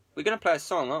to? We're going to play a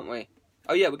song, aren't we?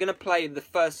 Oh yeah, we're going to play the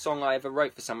first song I ever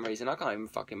wrote for some reason. I can't even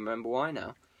fucking remember why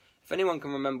now. If anyone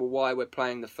can remember why we're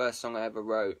playing the first song I ever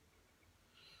wrote,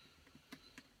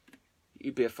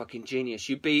 you'd be a fucking genius.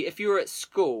 If you were at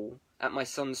school, at my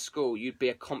son's school, you'd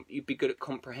be good at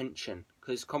comprehension,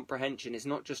 because comprehension is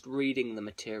not just reading the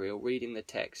material, reading the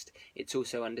text, it's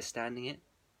also understanding it.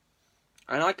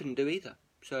 And I couldn't do either,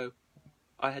 so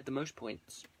I had the most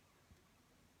points.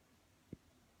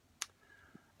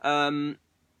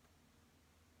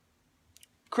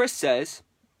 Chris says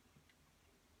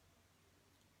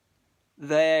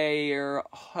they're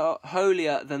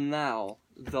holier than thou.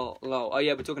 Oh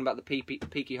yeah, we're talking about the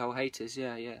peaky hole haters.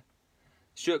 Yeah.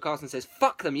 Stuart Carson says,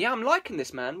 "Fuck them." Yeah, I'm liking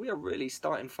this, man. We are really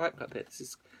starting Fight Club here.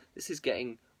 This is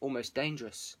getting almost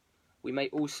dangerous. We may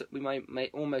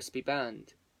almost be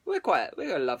banned. We're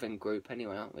a loving group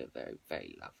anyway, aren't we?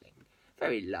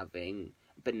 Very loving,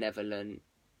 benevolent,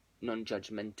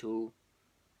 non-judgmental.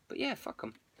 But yeah, fuck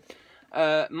them.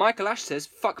 Michael Ash says,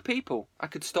 "Fuck people." I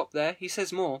could stop there. He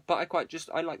says more, but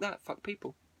I like that. Fuck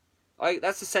people.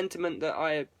 That's a sentiment that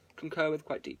I concur with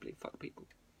quite deeply. Fuck people.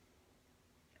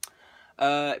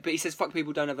 But he says, "Fuck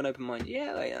people, don't have an open mind."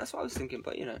 Yeah, that's what I was thinking.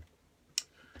 But you know,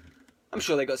 I'm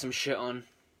sure they got some shit on.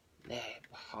 They're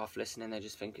half listening. They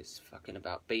just think it's fucking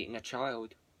about beating a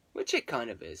child, which it kind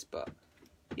of is. But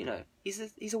you know,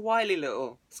 he's a wily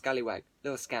little scallywag,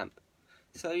 little scamp.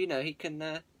 So you know he can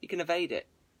evade it.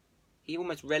 He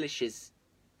almost relishes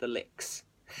the licks.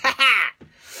 Ha ha!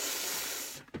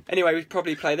 Anyway, we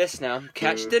probably play this now.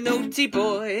 Catch the naughty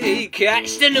boy,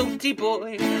 catch the naughty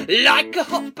boy. Like a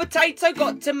hot potato,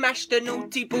 got to mash the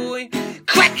naughty boy.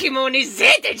 Crack him on his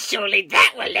head and surely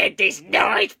that will end this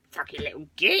night. Fucking little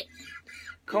git.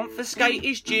 Confiscate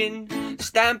his gin,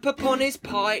 stamp upon his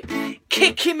pipe,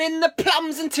 kick him in the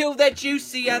plums until they're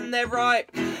juicy and they're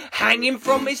ripe. Hang him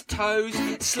from his toes,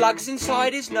 slugs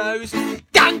inside his nose,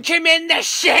 dunk him in the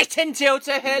shit until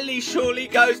to hell he surely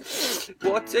goes.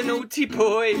 What a naughty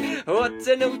boy, what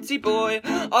a naughty boy.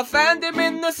 I found him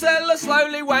in the cellar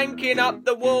slowly wanking up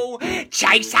the wall.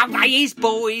 Chase away his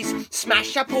boys,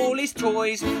 smash up all his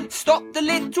toys, stop the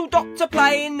little doctor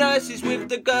playing nurses with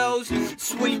the girls,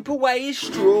 sweep away his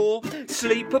straw,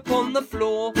 sleep upon the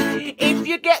floor. If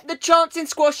you get the chance and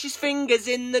squash his fingers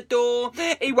in the door,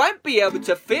 he won't be able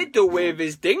to fiddle with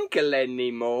his dinkle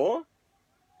anymore.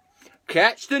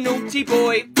 Catch the naughty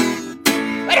boy.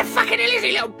 Where the fucking hell is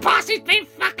he, little bastard's been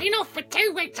fucking off for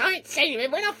 2 weeks. I ain't seen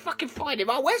him. When I fucking find him,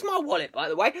 oh, where's my wallet, by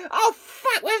the way? Oh,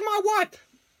 fuck, where's my wife?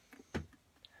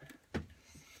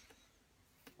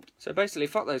 So basically,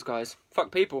 fuck those guys.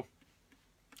 Fuck people.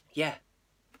 Yeah.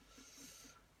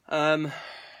 And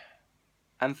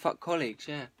fuck colleagues,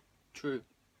 yeah. True.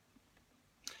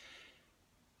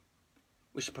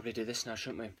 We should probably do this now,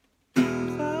 shouldn't we?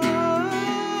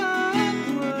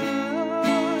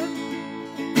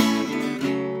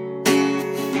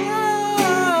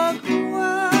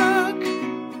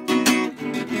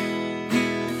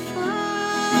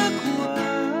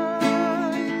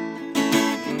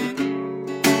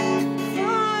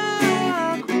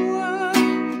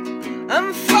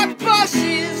 And fuck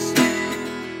bosses,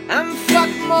 and fuck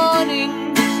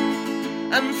mornings,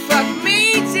 and fuck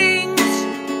meetings,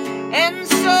 and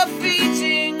soft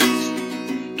eatings.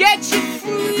 Get your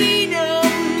freedom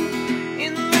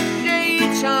in the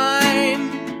daytime.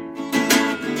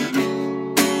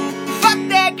 Fuck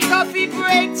that coffee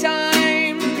break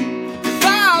time.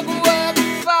 Fuck work,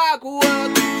 fuck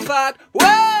work, fuck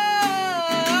work.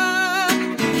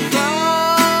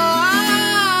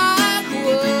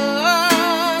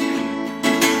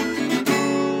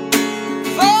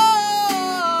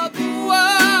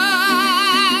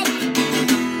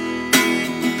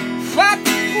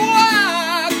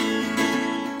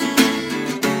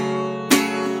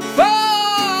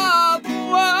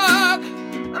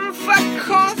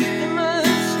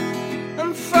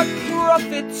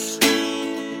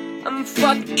 And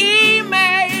fuck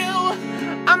email,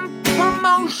 and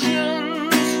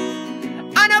promotions,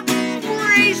 and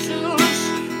appraisals,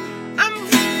 and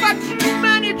fuck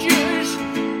managers,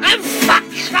 and fuck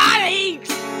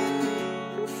colleagues,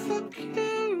 and fuck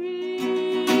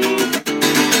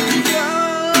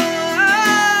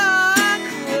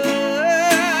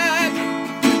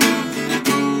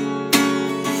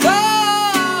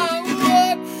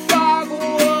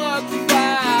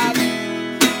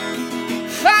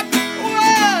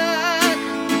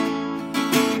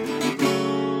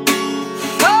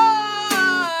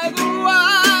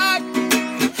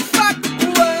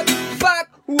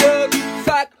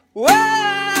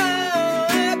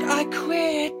I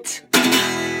quit.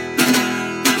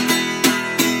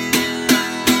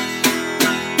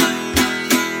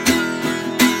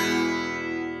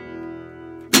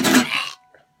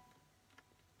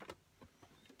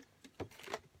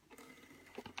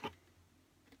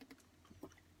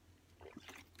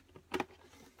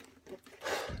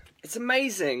 It's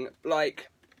amazing,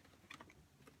 like,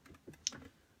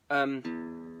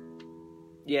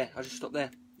 yeah, I'll just stop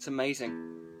there. It's amazing.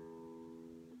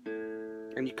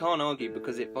 And you can't argue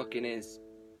because it fucking is.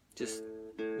 Just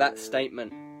that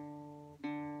statement.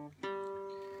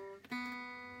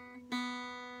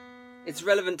 It's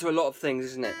relevant to a lot of things,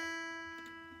 isn't it?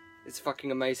 It's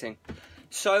fucking amazing.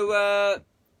 So,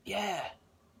 yeah.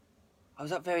 I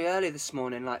was up very early this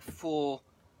morning, like 4.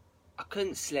 I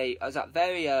couldn't sleep. I was up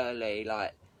very early,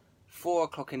 like 4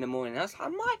 o'clock in the morning. I was like,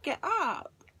 I might get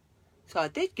up. So I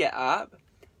did get up.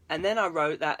 And then I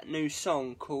wrote that new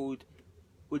song called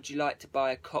Would You Like to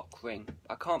Buy a Cock Ring?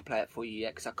 I can't play it for you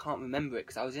yet because I can't remember it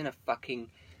because I was in a fucking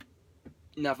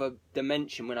another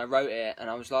dimension when I wrote it, and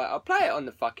I was like, I'll play it on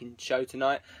the fucking show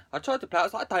tonight. I tried to play it, I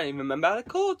was like, I don't even remember how the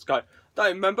chords go. I don't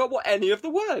even remember what any of the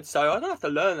words, so I don't have to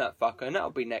learn that fucker, and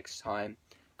that'll be next time.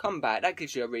 Come back, that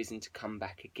gives you a reason to come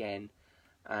back again.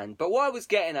 But what I was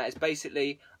getting at is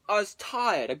basically, I was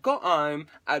tired. I got home,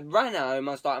 I'd ran home,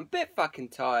 I was like, I'm a bit fucking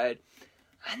tired.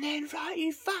 And then, right,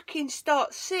 you fucking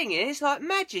start singing. It's like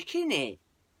magic, innit?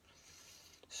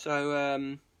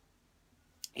 So,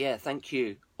 yeah, thank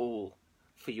you all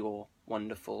for your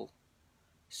wonderful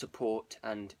support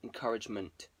and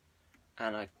encouragement.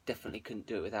 And I definitely couldn't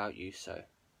do it without you, so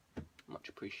much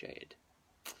appreciated.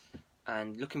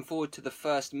 And looking forward to the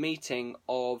first meeting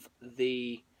of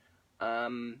the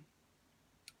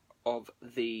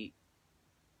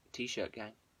T-shirt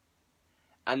gang.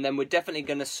 And then we're definitely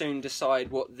going to soon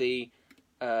decide what the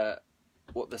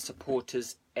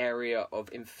supporters area of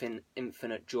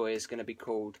Infinite Joy is going to be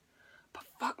called. But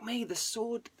fuck me, the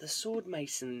sword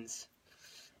masons.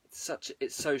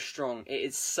 It's so strong. It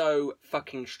is so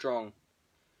fucking strong.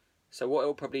 So what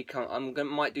it'll probably come,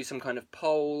 might do some kind of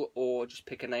poll or just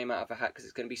pick a name out of a hat because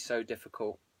it's going to be so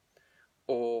difficult.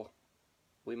 Or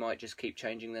we might just keep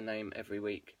changing the name every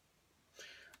week.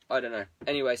 I don't know.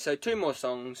 Anyway, so 2 more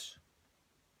songs.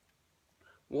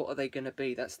 What are they going to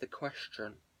be? That's the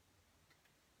question.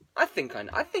 I think I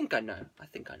know.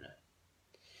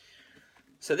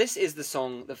 So this is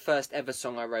the first ever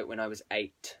song I wrote when I was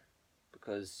 8.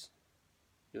 Because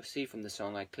you'll see from the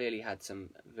song I clearly had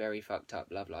some very fucked up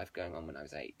love life going on when I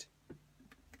was 8.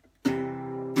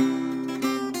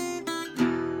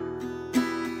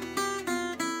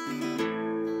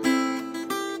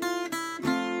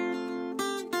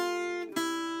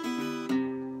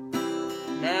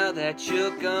 Now that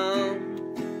you're gone,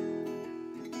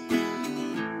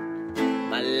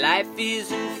 my life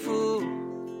isn't full.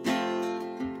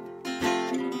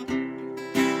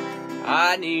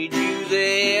 I need you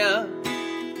there.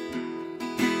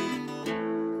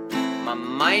 My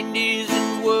mind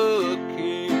isn't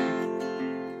working.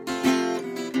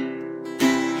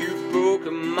 You've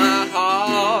broken my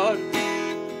heart,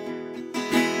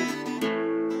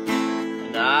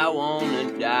 and I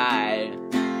wanna die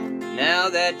now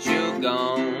that you're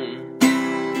gone.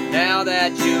 Now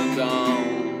that you're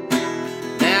gone.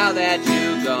 Now that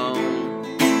you're gone.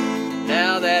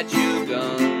 Now that you're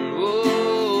gone.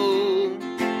 Oh,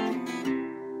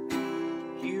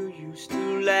 you used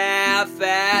to laugh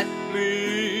at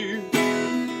me.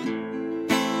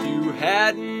 You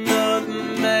had another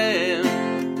man,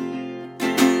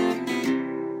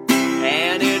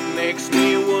 and it makes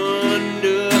me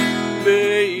wonder,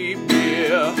 baby,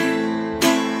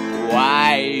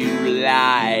 why you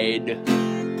lied.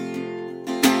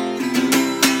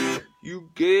 You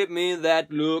gave me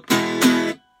that look.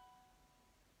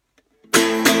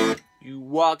 You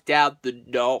walked out the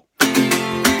door.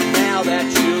 Now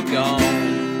that you're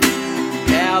gone.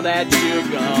 Now that you're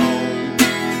gone.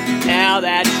 Now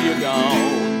that you're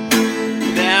gone.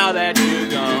 Now that you're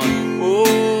gone. Oh.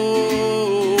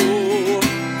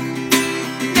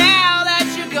 Now that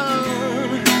you're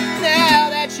gone. Now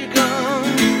that you're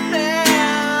gone.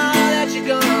 Now that you're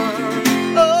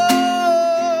gone. Oh.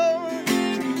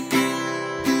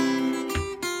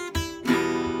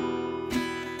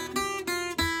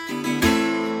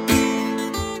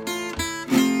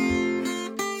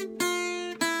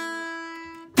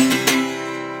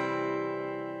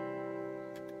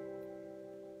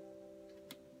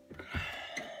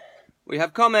 We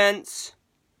have comments.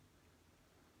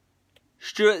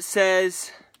 Stuart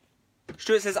says,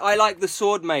 I like the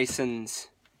Sword Masons.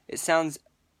 It sounds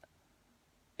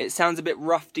a bit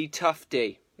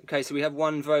roughy-tufty. Okay, so we have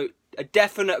one vote, a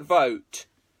definite vote.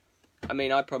 I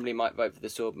mean, I probably might vote for the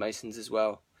Sword Masons as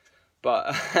well.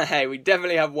 But, hey, we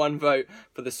definitely have one vote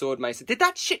for the Sword Masons. Did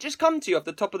that shit just come to you off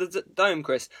the top of the dome,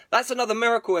 Chris? That's another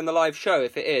miracle in the live show,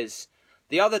 if it is.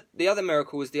 The other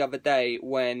miracle was the other day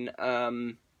when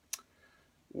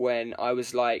I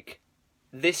was like,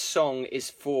 this song is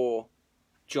for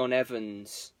John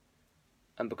Evans,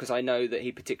 and because I know that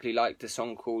he particularly liked a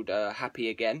song called Happy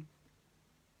Again.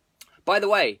 By the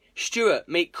way, Stuart,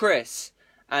 meet Chris,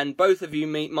 and both of you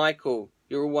meet Michael.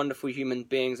 You're all wonderful human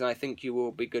beings, and I think you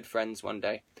will be good friends one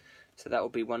day. So that will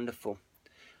be wonderful.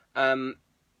 When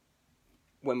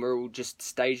we're all just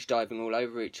stage diving all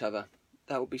over each other.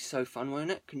 That would be so fun,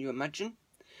 won't it? Can you imagine?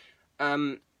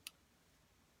 Where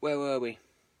were we?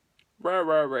 Where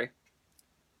were we?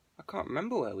 I can't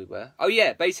remember where we were. Oh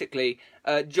yeah, basically,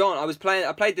 John,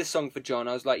 I played this song for John.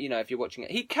 I was like, you know, if you're watching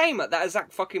it. He came at that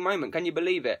exact fucking moment, can you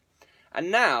believe it?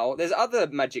 And now, there's other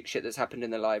magic shit that's happened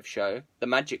in the live show, the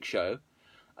magic show.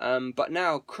 But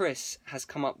now Chris has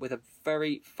come up with a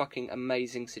very fucking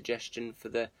amazing suggestion for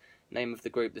the name of the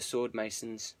group, the Sword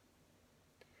Masons.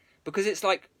 Because it's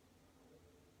like,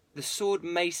 the Sword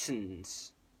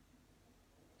Masons.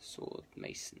 Sword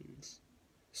Masons.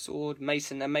 Sword,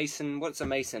 mason, a mason, what's a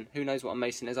mason? Who knows what a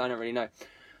mason is? I don't really know.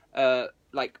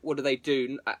 Like, what do they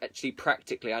do actually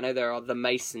practically? I know there are the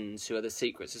Masons, who are the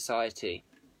secret society,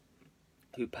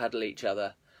 who paddle each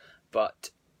other,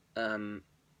 but a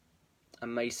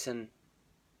mason,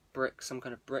 brick, some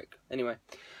kind of brick. Anyway,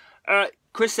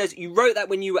 Chris says, you wrote that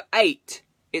when you were 8.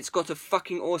 It's got a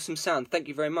fucking awesome sound. Thank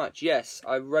you very much. Yes,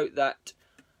 I wrote that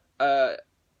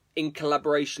in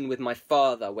collaboration with my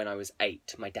father when I was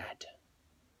 8, my dad.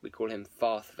 We call him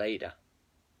Darth Vader.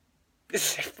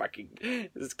 This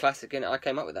is classic, isn't it? I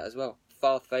came up with that as well.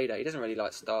 Darth Vader. He doesn't really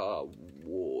like Star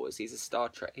Wars. He's a Star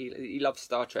Trek. He loves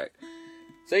Star Trek.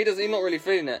 So he's not really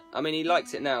feeling it. I mean, he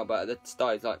likes it now, but at the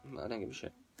start he's like, I don't give a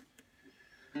shit.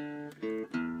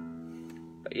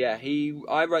 But yeah,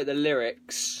 I wrote the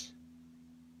lyrics,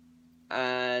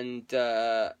 and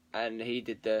he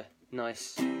did the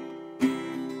nice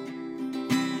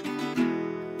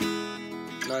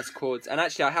chords. And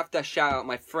actually, I have to shout out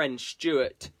my friend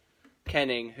Stuart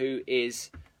Kenning, who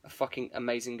is a fucking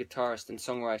amazing guitarist and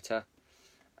songwriter.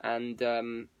 And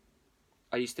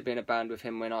I used to be in a band with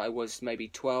him when I was maybe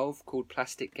 12, called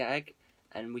Plastic Gag,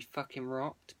 and we fucking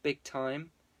rocked big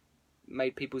time.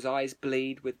 Made people's eyes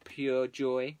bleed with pure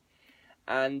joy.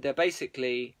 And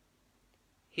basically,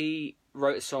 he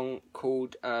wrote a song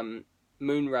called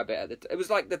Moon Rabbit. It was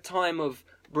like the time of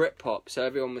Britpop, so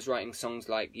everyone was writing songs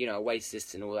like, you know,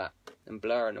 Oasis and all that, and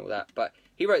Blur and all that. But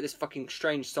he wrote this fucking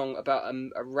strange song about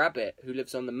a rabbit who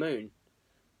lives on the moon.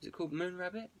 Is it called Moon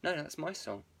Rabbit? No, that's my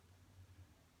song.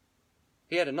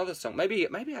 He had another song. Maybe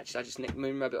actually I just nicked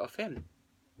Moon Rabbit off him.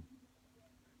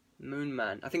 Moon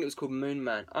Man. I think it was called Moon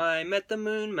Man. I met the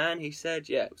Moon Man, he said.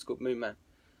 Yeah, it was called Moon Man.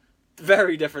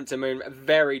 Very different to Moon.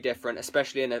 Very different,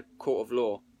 especially in a court of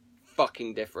law.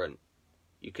 Fucking different.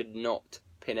 You could not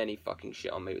pin any fucking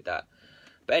shit on me with that.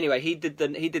 But anyway, he did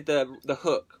the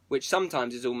hook, which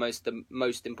sometimes is almost the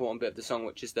most important bit of the song,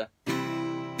 which is the.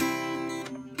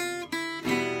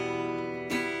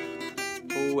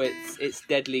 Oh, it's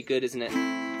deadly good, isn't it?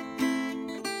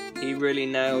 He really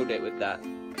nailed it with that.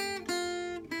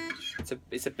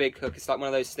 It's a big hook. It's like one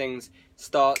of those things.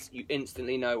 Starts, you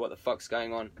instantly know what the fuck's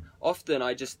going on. Often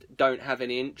I just don't have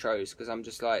any intros because I'm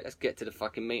just like, let's get to the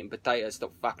fucking meat and potatoes.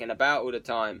 Stop fucking about all the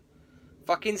time.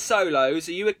 Fucking solos.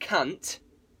 Are you a cunt?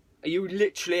 Are you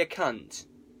literally a cunt?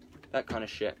 That kind of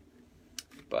shit.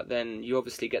 But then you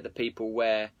obviously get the people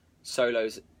where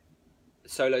solos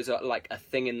are like a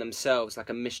thing in themselves, like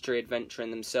a mystery adventure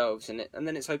in themselves, and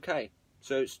then it's okay.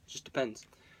 So it just depends.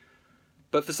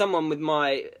 But for someone with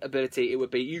my ability, it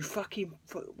would be,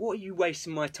 what are you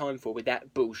wasting my time for with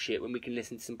that bullshit when we can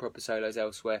listen to some proper solos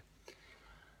elsewhere?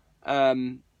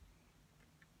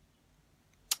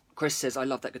 Chris says, I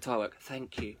love that guitar work.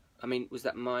 Thank you. I mean, was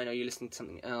that mine? Are you listening to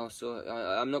something else? Or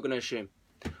I'm not going to assume.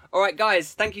 All right,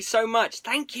 guys, thank you so much.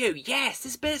 Thank you. Yes,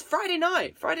 it's Friday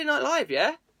night. Friday Night Live,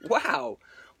 yeah? Wow.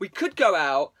 We could go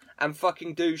out and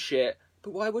fucking do shit,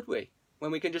 but why would we?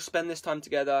 When we can just spend this time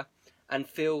together and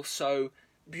feel so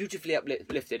beautifully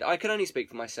uplifted. I can only speak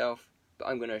for myself, but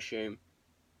I'm going to assume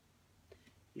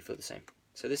you feel the same.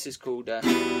 So this is called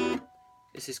Rocking.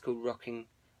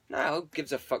 No, who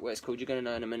gives a fuck what it's called? You're going to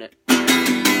know in a minute.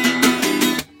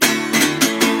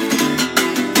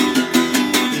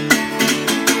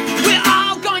 We're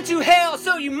all going to hell,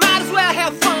 so you might as well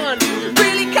have fun.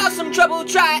 Really cause some trouble,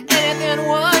 try anything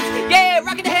once. Yeah,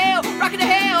 rockin' to hell,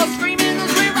 screaming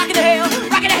as we're rockin' to hell,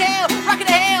 rockin' to hell, rockin'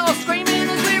 to hell, screaming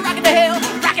as we're rockin' to hell,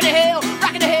 rockin' to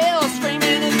hell,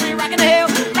 screaming as we're rockin' to hell,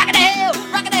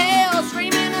 rockin' to hell,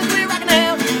 screaming as we're rockin' to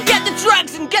hell. Get the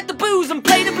drugs and get the booze and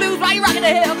play the blues while you're rockin' to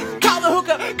hell. Call the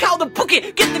hooker, call the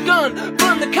bookie, get the gun,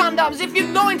 burn the condoms. If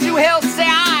you're going to hell, say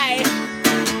aye.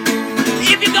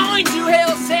 If you're going to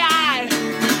hell, say aye.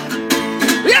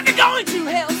 If you're going to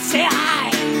hell, say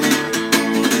aye.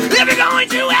 If you're going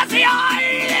to hell, say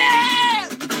aye. Yeah.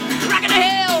 Rockin' to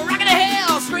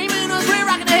hell, screaming as we're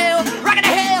rockin' to hell, rockin' to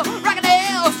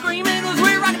hell, screaming as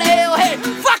we're rockin' to hell. Hey,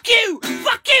 fuck you,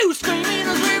 screaming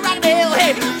as we're rockin' to hell.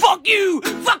 Hey, fuck you,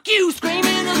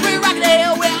 screaming as we're rockin' to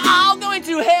hell. We're all going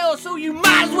to hell, so you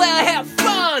might as well have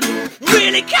fun.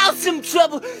 Really cause some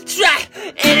trouble, try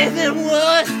anything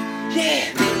once.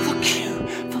 Yeah, fuck you,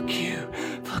 fuck you,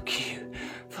 fuck you,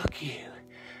 fuck you,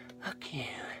 fuck you,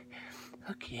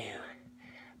 fuck you.